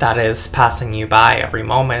 that is passing you by every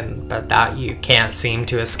moment, but that you can't seem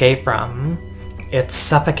to escape from. It's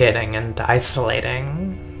suffocating and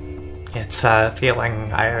isolating. It's a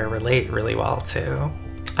feeling I relate really well to.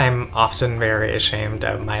 I'm often very ashamed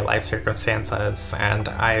of my life circumstances, and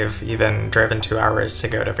I've even driven 2 hours to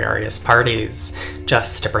go to various parties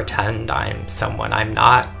just to pretend I'm someone I'm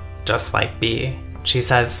not, just like B. She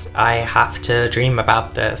says, I have to dream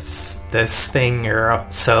about this. This thing you're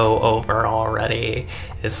so over already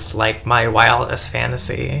is like my wildest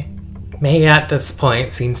fantasy. May at this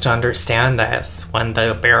point seems to understand this when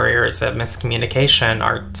the barriers of miscommunication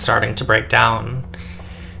are starting to break down.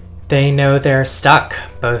 They know they're stuck,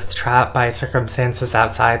 both trapped by circumstances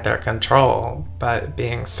outside their control, but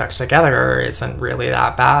being stuck together isn't really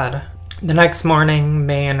that bad. The next morning,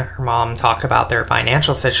 May and her mom talk about their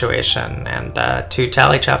financial situation, and the two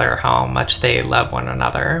tell each other how much they love one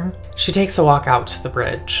another. She takes a walk out to the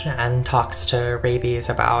bridge and talks to Rabies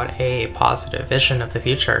about a positive vision of the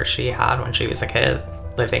future she had when she was a kid,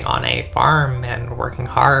 living on a farm and working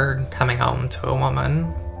hard, coming home to a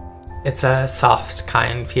woman. It's a soft,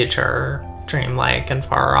 kind future, dreamlike and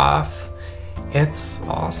far off. It's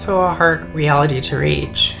also a hard reality to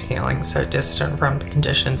reach, feeling so distant from the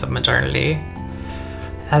conditions of modernity.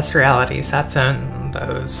 As reality sets in,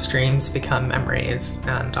 those dreams become memories,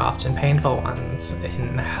 and often painful ones,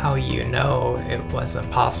 in how you know it wasn't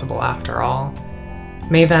possible after all.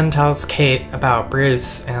 May then tells Kate about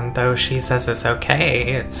Bruce, and though she says it's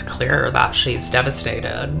okay, it's clear that she's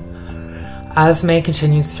devastated. As May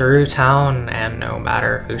continues through town, and no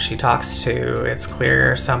matter who she talks to, it's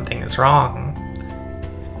clear something is wrong.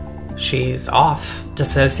 She's off,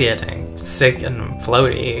 dissociating, sick and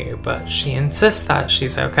floaty, but she insists that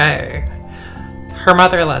she's okay. Her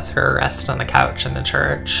mother lets her rest on the couch in the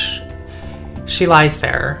church. She lies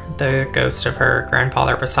there, the ghost of her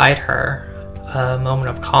grandfather beside her, a moment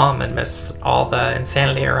of calm amidst all the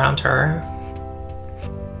insanity around her.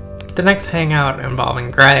 The next hangout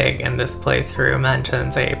involving Greg in this playthrough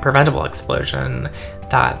mentions a preventable explosion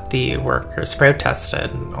that the workers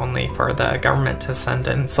protested, only for the government to send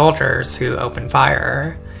in soldiers who opened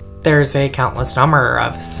fire. There's a countless number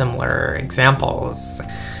of similar examples.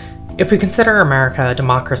 If we consider America a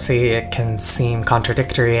democracy, it can seem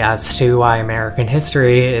contradictory as to why American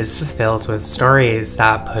history is filled with stories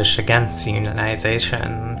that push against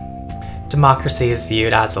unionization. Democracy is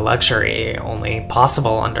viewed as a luxury, only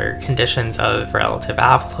possible under conditions of relative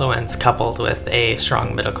affluence coupled with a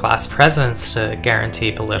strong middle-class presence to guarantee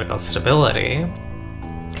political stability.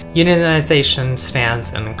 Unionization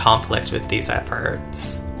stands in conflict with these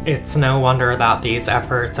efforts. It's no wonder that these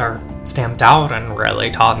efforts are stamped out and rarely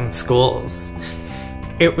taught in schools.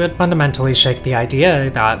 It would fundamentally shake the idea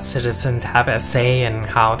that citizens have a say in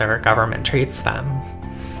how their government treats them.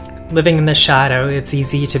 Living in the shadow, it's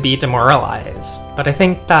easy to be demoralized, but I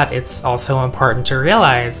think that it's also important to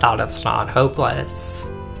realize that it's not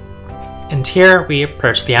hopeless. And here we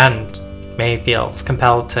approach the end. May feels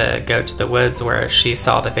compelled to go to the woods where she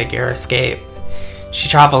saw the figure escape. She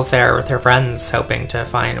travels there with her friends, hoping to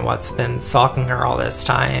find what's been stalking her all this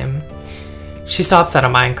time. She stops at a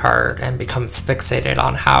minecart and becomes fixated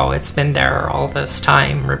on how it's been there all this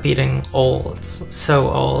time, repeating old, so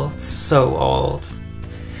old, so old.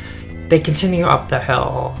 They continue up the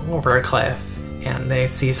hill, over a cliff, and they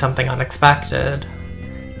see something unexpected.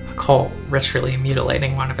 A cult ritually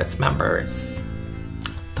mutilating one of its members.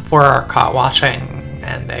 The four are caught watching,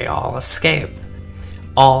 and they all escape.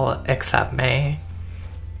 All except May.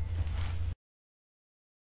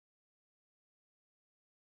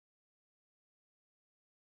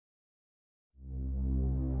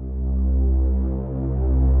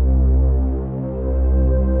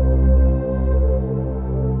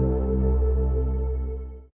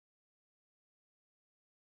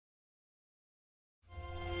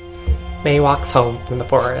 May walks home from the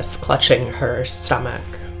forest, clutching her stomach.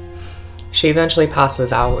 She eventually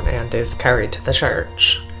passes out and is carried to the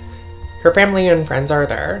church. Her family and friends are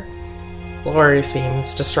there. Lori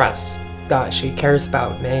seems distressed that she cares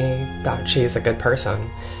about May, that she's a good person,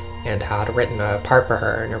 and had written a part for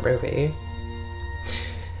her in her movie.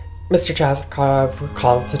 Mr. Chazikov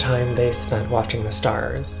recalls the time they spent watching the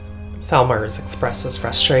stars. Selmers expresses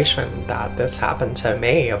frustration that this happened to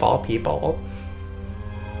May of all people.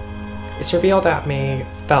 It's revealed that May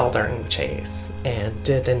fell during the chase and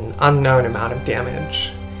did an unknown amount of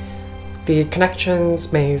damage. The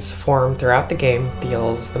connections May's formed throughout the game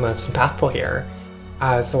feels the most impactful here,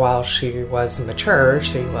 as while she was mature,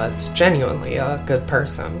 she was genuinely a good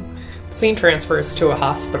person. The scene transfers to a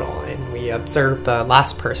hospital, and we observe the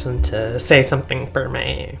last person to say something for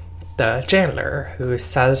May, the janitor, who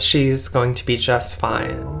says she's going to be just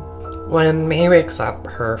fine. When May wakes up,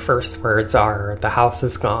 her first words are, "The house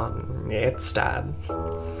is gone. It's dead."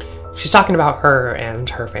 She's talking about her and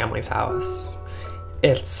her family's house.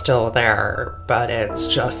 It's still there, but it's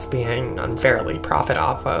just being unfairly profited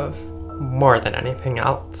off of, more than anything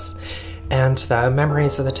else. And the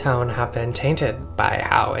memories of the town have been tainted by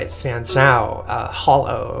how it stands now, a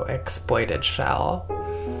hollow, exploited shell.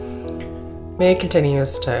 May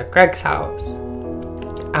continues to Greg's house.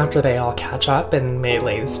 After they all catch up and May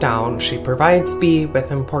lays down, she provides B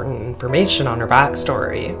with important information on her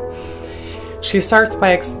backstory. She starts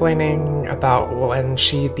by explaining about when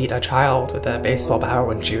she beat a child with a baseball bat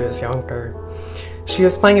when she was younger. She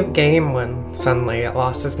was playing a game when suddenly it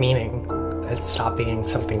lost its meaning. It stopped being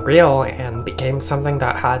something real and became something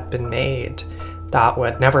that had been made, that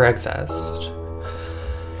would never exist.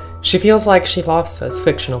 She feels like she lost those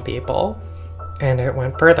fictional people, and it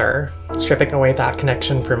went further, stripping away that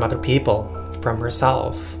connection from other people, from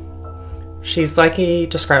herself. She's likely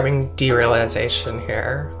describing derealization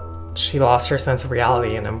here. She lost her sense of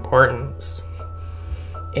reality and importance.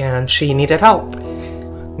 And she needed help.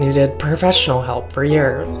 Needed professional help for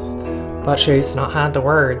years. But she's not had the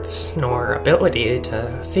words nor ability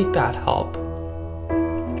to seek that help.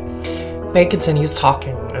 May continues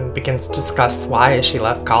talking and begins to discuss why she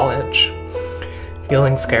left college.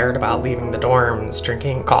 Feeling scared about leaving the dorms,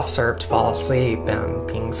 drinking cough syrup to fall asleep, and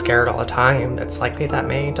being scared all the time, it's likely that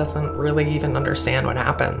May doesn't really even understand what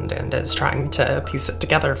happened and is trying to piece it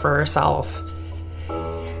together for herself.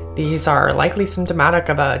 These are likely symptomatic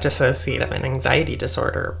of a dissociative and anxiety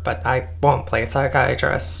disorder, but I won't play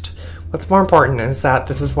psychiatrist. What's more important is that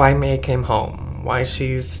this is why May came home, why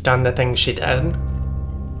she's done the things she did.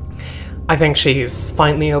 I think she's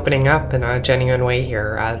finally opening up in a genuine way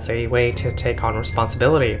here as a way to take on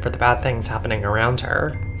responsibility for the bad things happening around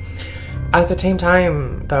her. At the same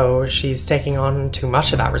time, though, she's taking on too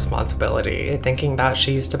much of that responsibility, thinking that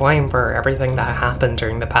she's to blame for everything that happened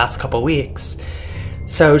during the past couple weeks.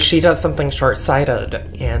 So she does something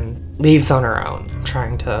short-sighted and leaves on her own,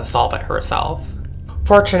 trying to solve it herself.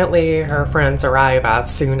 Fortunately, her friends arrive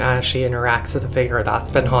as soon as she interacts with the figure that's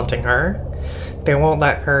been haunting her. They won't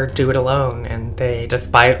let her do it alone, and they,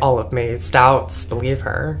 despite all of May's doubts, believe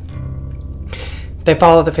her. They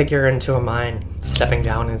follow the figure into a mine. Stepping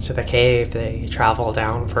down into the cave, they travel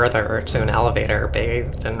down further to an elevator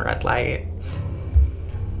bathed in red light.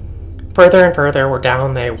 Further and further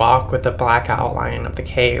down they walk with the black outline of the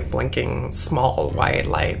cave blinking small white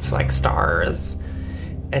lights like stars.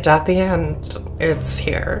 And at the end, it's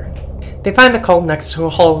here. They find the cult next to a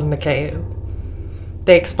hole in the cave.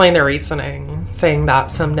 They explain their reasoning, saying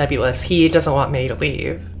that some nebulous he doesn't want May to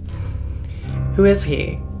leave. Who is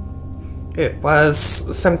he? It was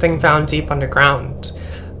something found deep underground,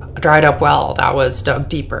 a dried up well that was dug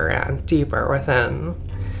deeper and deeper within.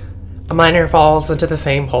 A miner falls into the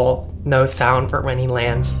same hole, no sound for when he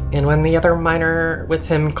lands, and when the other miner with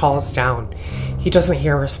him calls down, he doesn't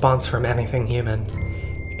hear a response from anything human.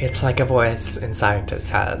 It's like a voice inside his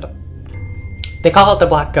head. They call it the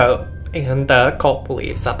Black Goat, and the cult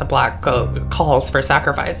believes that the Black Goat calls for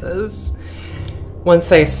sacrifices. Once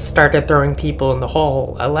they started throwing people in the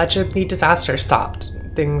hole, allegedly disaster stopped.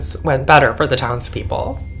 Things went better for the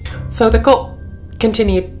townspeople. So the cult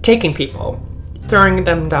continued taking people, throwing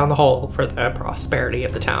them down the hole for the prosperity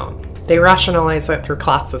of the town. They rationalize it through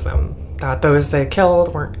classism, that those they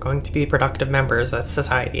killed weren't going to be productive members of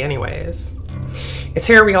society anyways. It's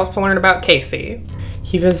here we also learn about Casey.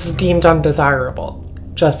 He was deemed undesirable,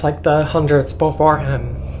 just like the hundreds before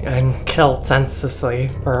him, and killed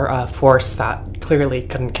senselessly for a force that clearly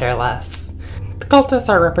couldn't care less. The cultists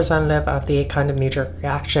are representative of the kind of knee-jerk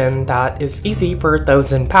reaction that is easy for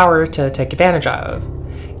those in power to take advantage of.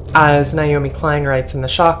 As Naomi Klein writes in The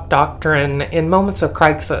Shock Doctrine, in moments of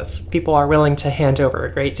crisis, people are willing to hand over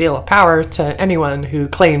a great deal of power to anyone who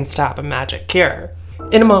claims to have a magic cure.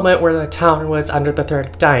 In a moment where the town was under the threat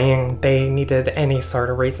of dying, they needed any sort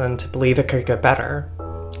of reason to believe it could get better.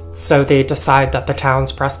 So they decide that the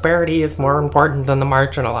town's prosperity is more important than the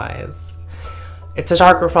marginalized. It's a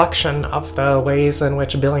dark reflection of the ways in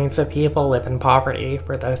which billions of people live in poverty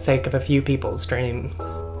for the sake of a few people's dreams.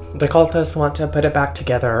 The cultists want to put it back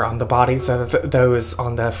together on the bodies of those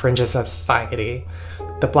on the fringes of society.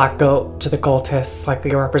 The Black Goat to the cultists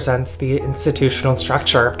likely represents the institutional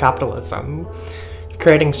structure of capitalism,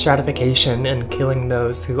 creating stratification and killing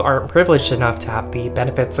those who aren't privileged enough to have the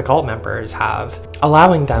benefits the cult members have,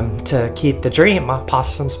 allowing them to keep the dream of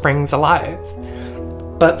Possum Springs alive.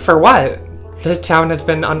 But for what? The town has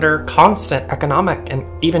been under constant economic and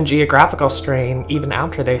even geographical strain even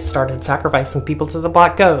after they started sacrificing people to the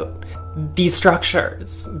Black Goat. These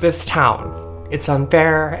structures, this town, it's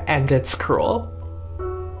unfair and it's cruel.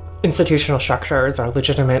 Institutional structures are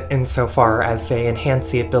legitimate insofar as they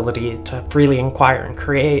enhance the ability to freely inquire and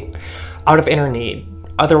create out of inner need.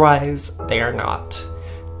 Otherwise, they are not.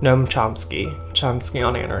 Noam Chomsky. Chomsky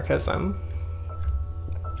on Anarchism.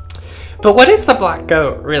 But what is the Black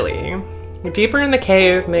Goat, really? Deeper in the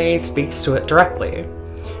cave, May speaks to it directly.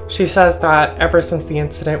 She says that ever since the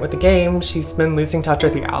incident with the game, she's been losing touch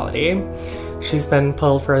with reality. She's been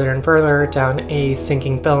pulled further and further down a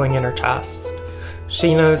sinking feeling in her chest.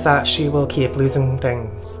 She knows that she will keep losing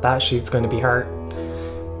things, that she's going to be hurt.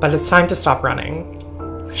 But it's time to stop running.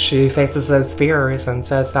 She faces those fears and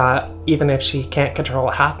says that even if she can't control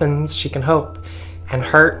what happens, she can hope and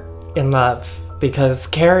hurt in love, because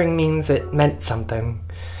caring means it meant something.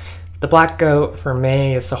 The Black Goat for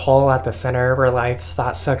May is the hole at the center of her life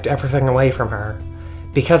that sucked everything away from her.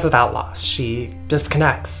 Because of that loss, she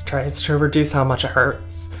disconnects, tries to reduce how much it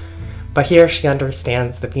hurts. But here she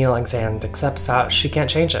understands the feelings and accepts that she can't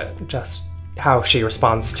change it, just how she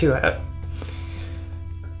responds to it.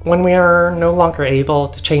 When we are no longer able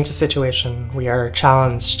to change the situation, we are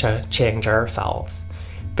challenged to change ourselves.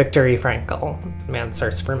 Viktor Frankl, Man's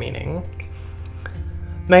Search for Meaning.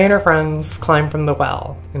 May and her friends climb from the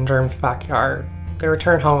well in Germ's backyard. They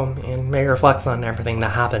return home, and May reflects on everything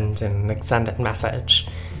that happened in an extended message.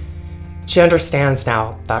 She understands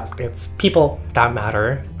now that it's people that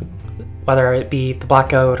matter, whether it be the Black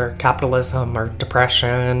Goat or capitalism or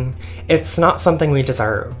depression. It's not something we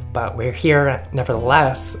deserve, but we're here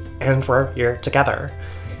nevertheless, and we're here together.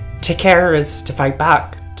 To care is to fight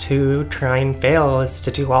back. To try and fail is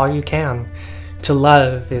to do all you can. To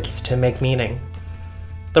love is to make meaning.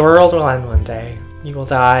 The world will end one day, You will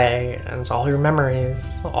die, and all your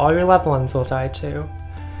memories, all your loved ones will die too.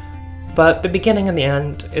 But the beginning and the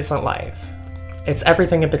end isn't life. It's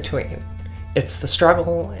everything in between. It's the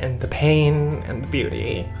struggle, and the pain, and the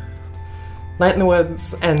beauty. Night in the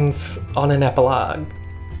Woods ends on an epilogue.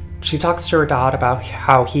 She talks to her dad about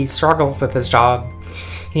how he struggles with his job.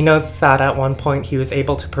 He notes that at one point he was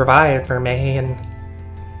able to provide for May's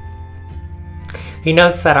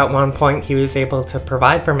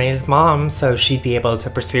mom so she'd be able to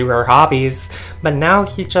pursue her hobbies, but now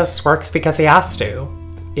he just works because he has to.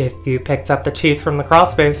 If you picked up the tooth from the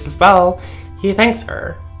crawlspace as well, he thanks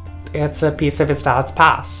her. It's a piece of his dad's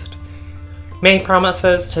past. May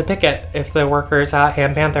promises to picket if the workers at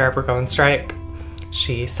Ham Panther ever go on strike.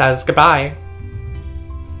 She says goodbye.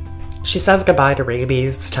 She says goodbye to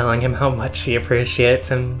Rabies, telling him how much she appreciates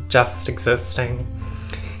him just existing.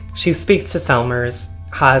 She speaks to Selmers,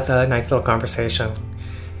 has a nice little conversation.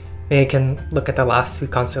 May can look at the last few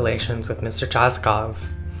constellations with Mr. Chazkov.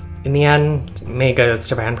 In the end, May goes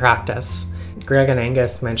to band practice. Greg and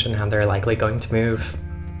Angus mention how they're likely going to move,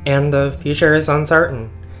 and the future is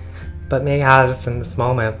uncertain. But May has, in this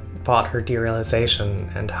moment, fought her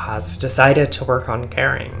derealization and has decided to work on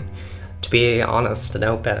caring, to be honest and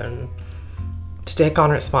open, to take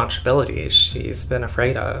on responsibilities she's been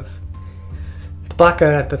afraid of. The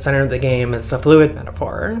blackout at the center of the game is a fluid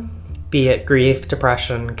metaphor, be it grief,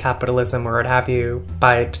 depression, capitalism, or what have you,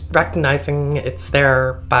 by recognizing it's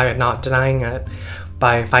there, by not denying it,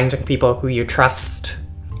 by finding people who you trust,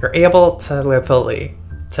 you're able to live fully,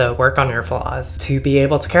 to work on your flaws, to be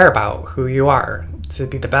able to care about who you are, to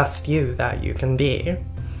be the best you that you can be.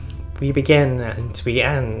 We begin and we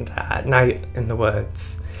end at night in the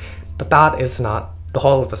woods, but that is not the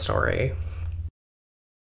whole of the story.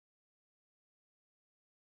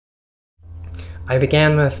 I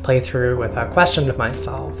began this playthrough with a question to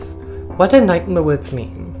myself. What did Night in the Woods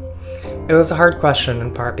mean? It was a hard question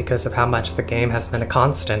in part because of how much the game has been a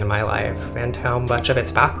constant in my life and how much of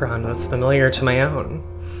its background was familiar to my own.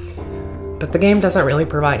 But the game doesn't really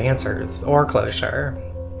provide answers or closure.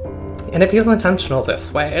 And it feels intentional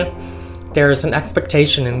this way. There's an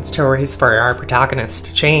expectation in stories for our protagonists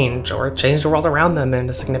to change or change the world around them in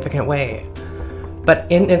a significant way.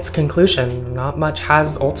 But in its conclusion, not much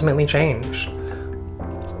has ultimately changed.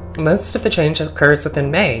 Most of the change occurs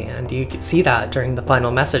within May, and you can see that during the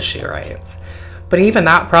final message she writes. But even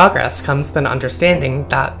that progress comes with an understanding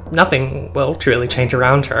that nothing will truly change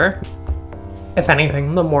around her. If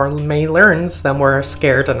anything, the more May learns, the more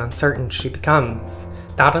scared and uncertain she becomes.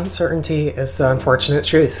 That uncertainty is the unfortunate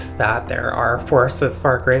truth that there are forces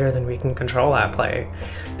far greater than we can control at play,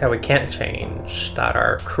 that we can't change, that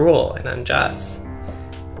are cruel and unjust.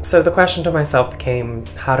 So the question to myself became,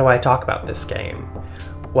 how do I talk about this game?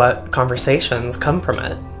 What conversations come from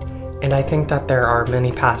it? And I think that there are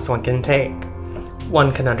many paths one can take.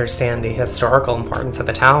 One can understand the historical importance of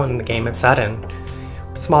the town the game is set in.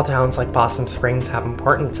 Small towns like Possum Springs have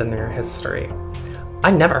importance in their history.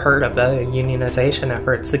 I never heard of the unionization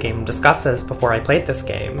efforts the game discusses before I played this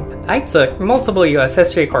game. I took multiple US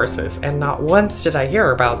history courses, and not once did I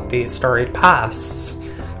hear about these storied pasts.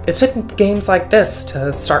 It took games like this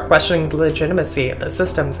to start questioning the legitimacy of the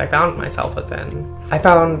systems I found myself within. I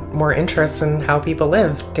found more interest in how people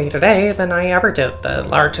live day to day than I ever did the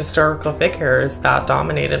large historical figures that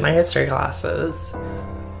dominated my history classes.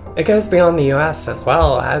 It goes beyond the US as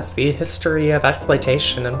well, as the history of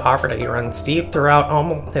exploitation and poverty runs deep throughout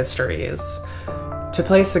all histories. To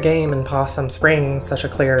place a game in Possum Springs, such a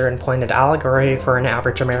clear and pointed allegory for an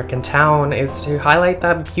average American town, is to highlight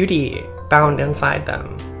the beauty bound inside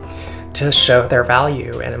them, to show their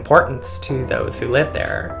value and importance to those who live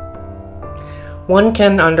there. One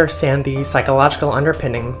can understand the psychological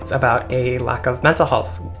underpinnings about a lack of mental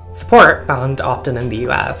health support found often in the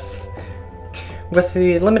US. With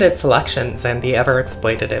the limited selections and the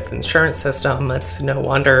ever-exploitative insurance system, it's no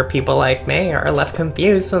wonder people like May are left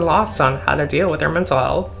confused and lost on how to deal with their mental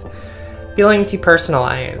health. Feeling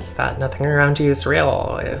depersonalized, that nothing around you is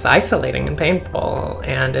real, is isolating and painful,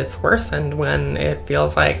 and it's worsened when it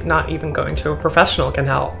feels like not even going to a professional can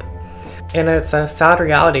help. And it's a sad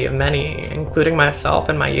reality of many, including myself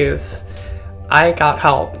in my youth. I got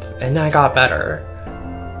help, and I got better.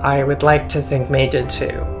 I would like to think May did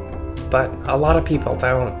too. But a lot of people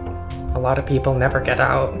don't. A lot of people never get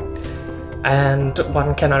out. And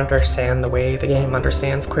one can understand the way the game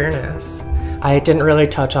understands queerness. I didn't really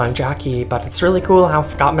touch on Jackie, but it's really cool how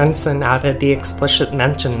Scott Benson added the explicit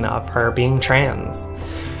mention of her being trans.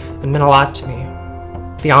 It meant a lot to me.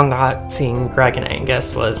 Beyond that, seeing Greg and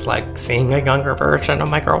Angus was like seeing a younger version of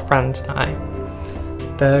my girlfriend and I.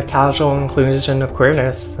 the casual inclusion of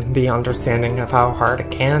queerness and the understanding of how hard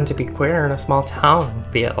it can to be queer in a small town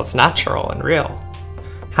feels natural and real.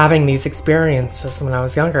 Having these experiences when I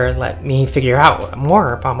was younger let me figure out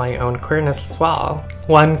more about my own queerness as well.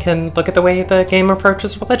 One can look at the way the game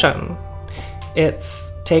approaches religion.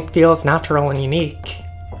 Its take feels natural and unique,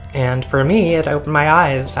 and for me it opened my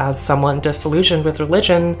eyes as someone disillusioned with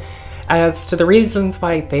religion as to the reasons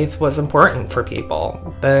why faith was important for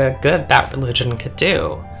people, the good that religion could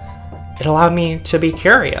do. It allowed me to be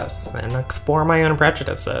curious and explore my own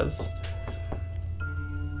prejudices.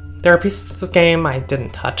 There are pieces of this game I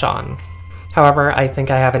didn't touch on. However, I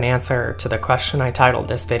think I have an answer to the question I titled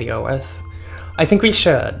this video with. I think we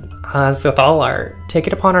should, as with all art, take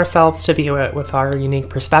it upon ourselves to view it with our unique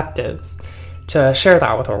perspectives, to share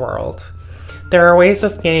that with the world. There are ways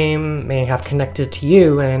this game may have connected to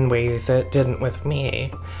you and ways it didn't with me.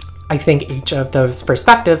 I think each of those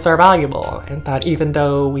perspectives are valuable, and that even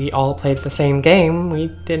though we all played the same game, we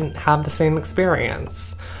didn't have the same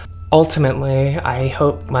experience. Ultimately, I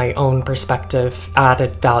hope my own perspective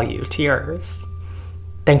added value to yours.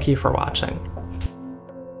 Thank you for watching.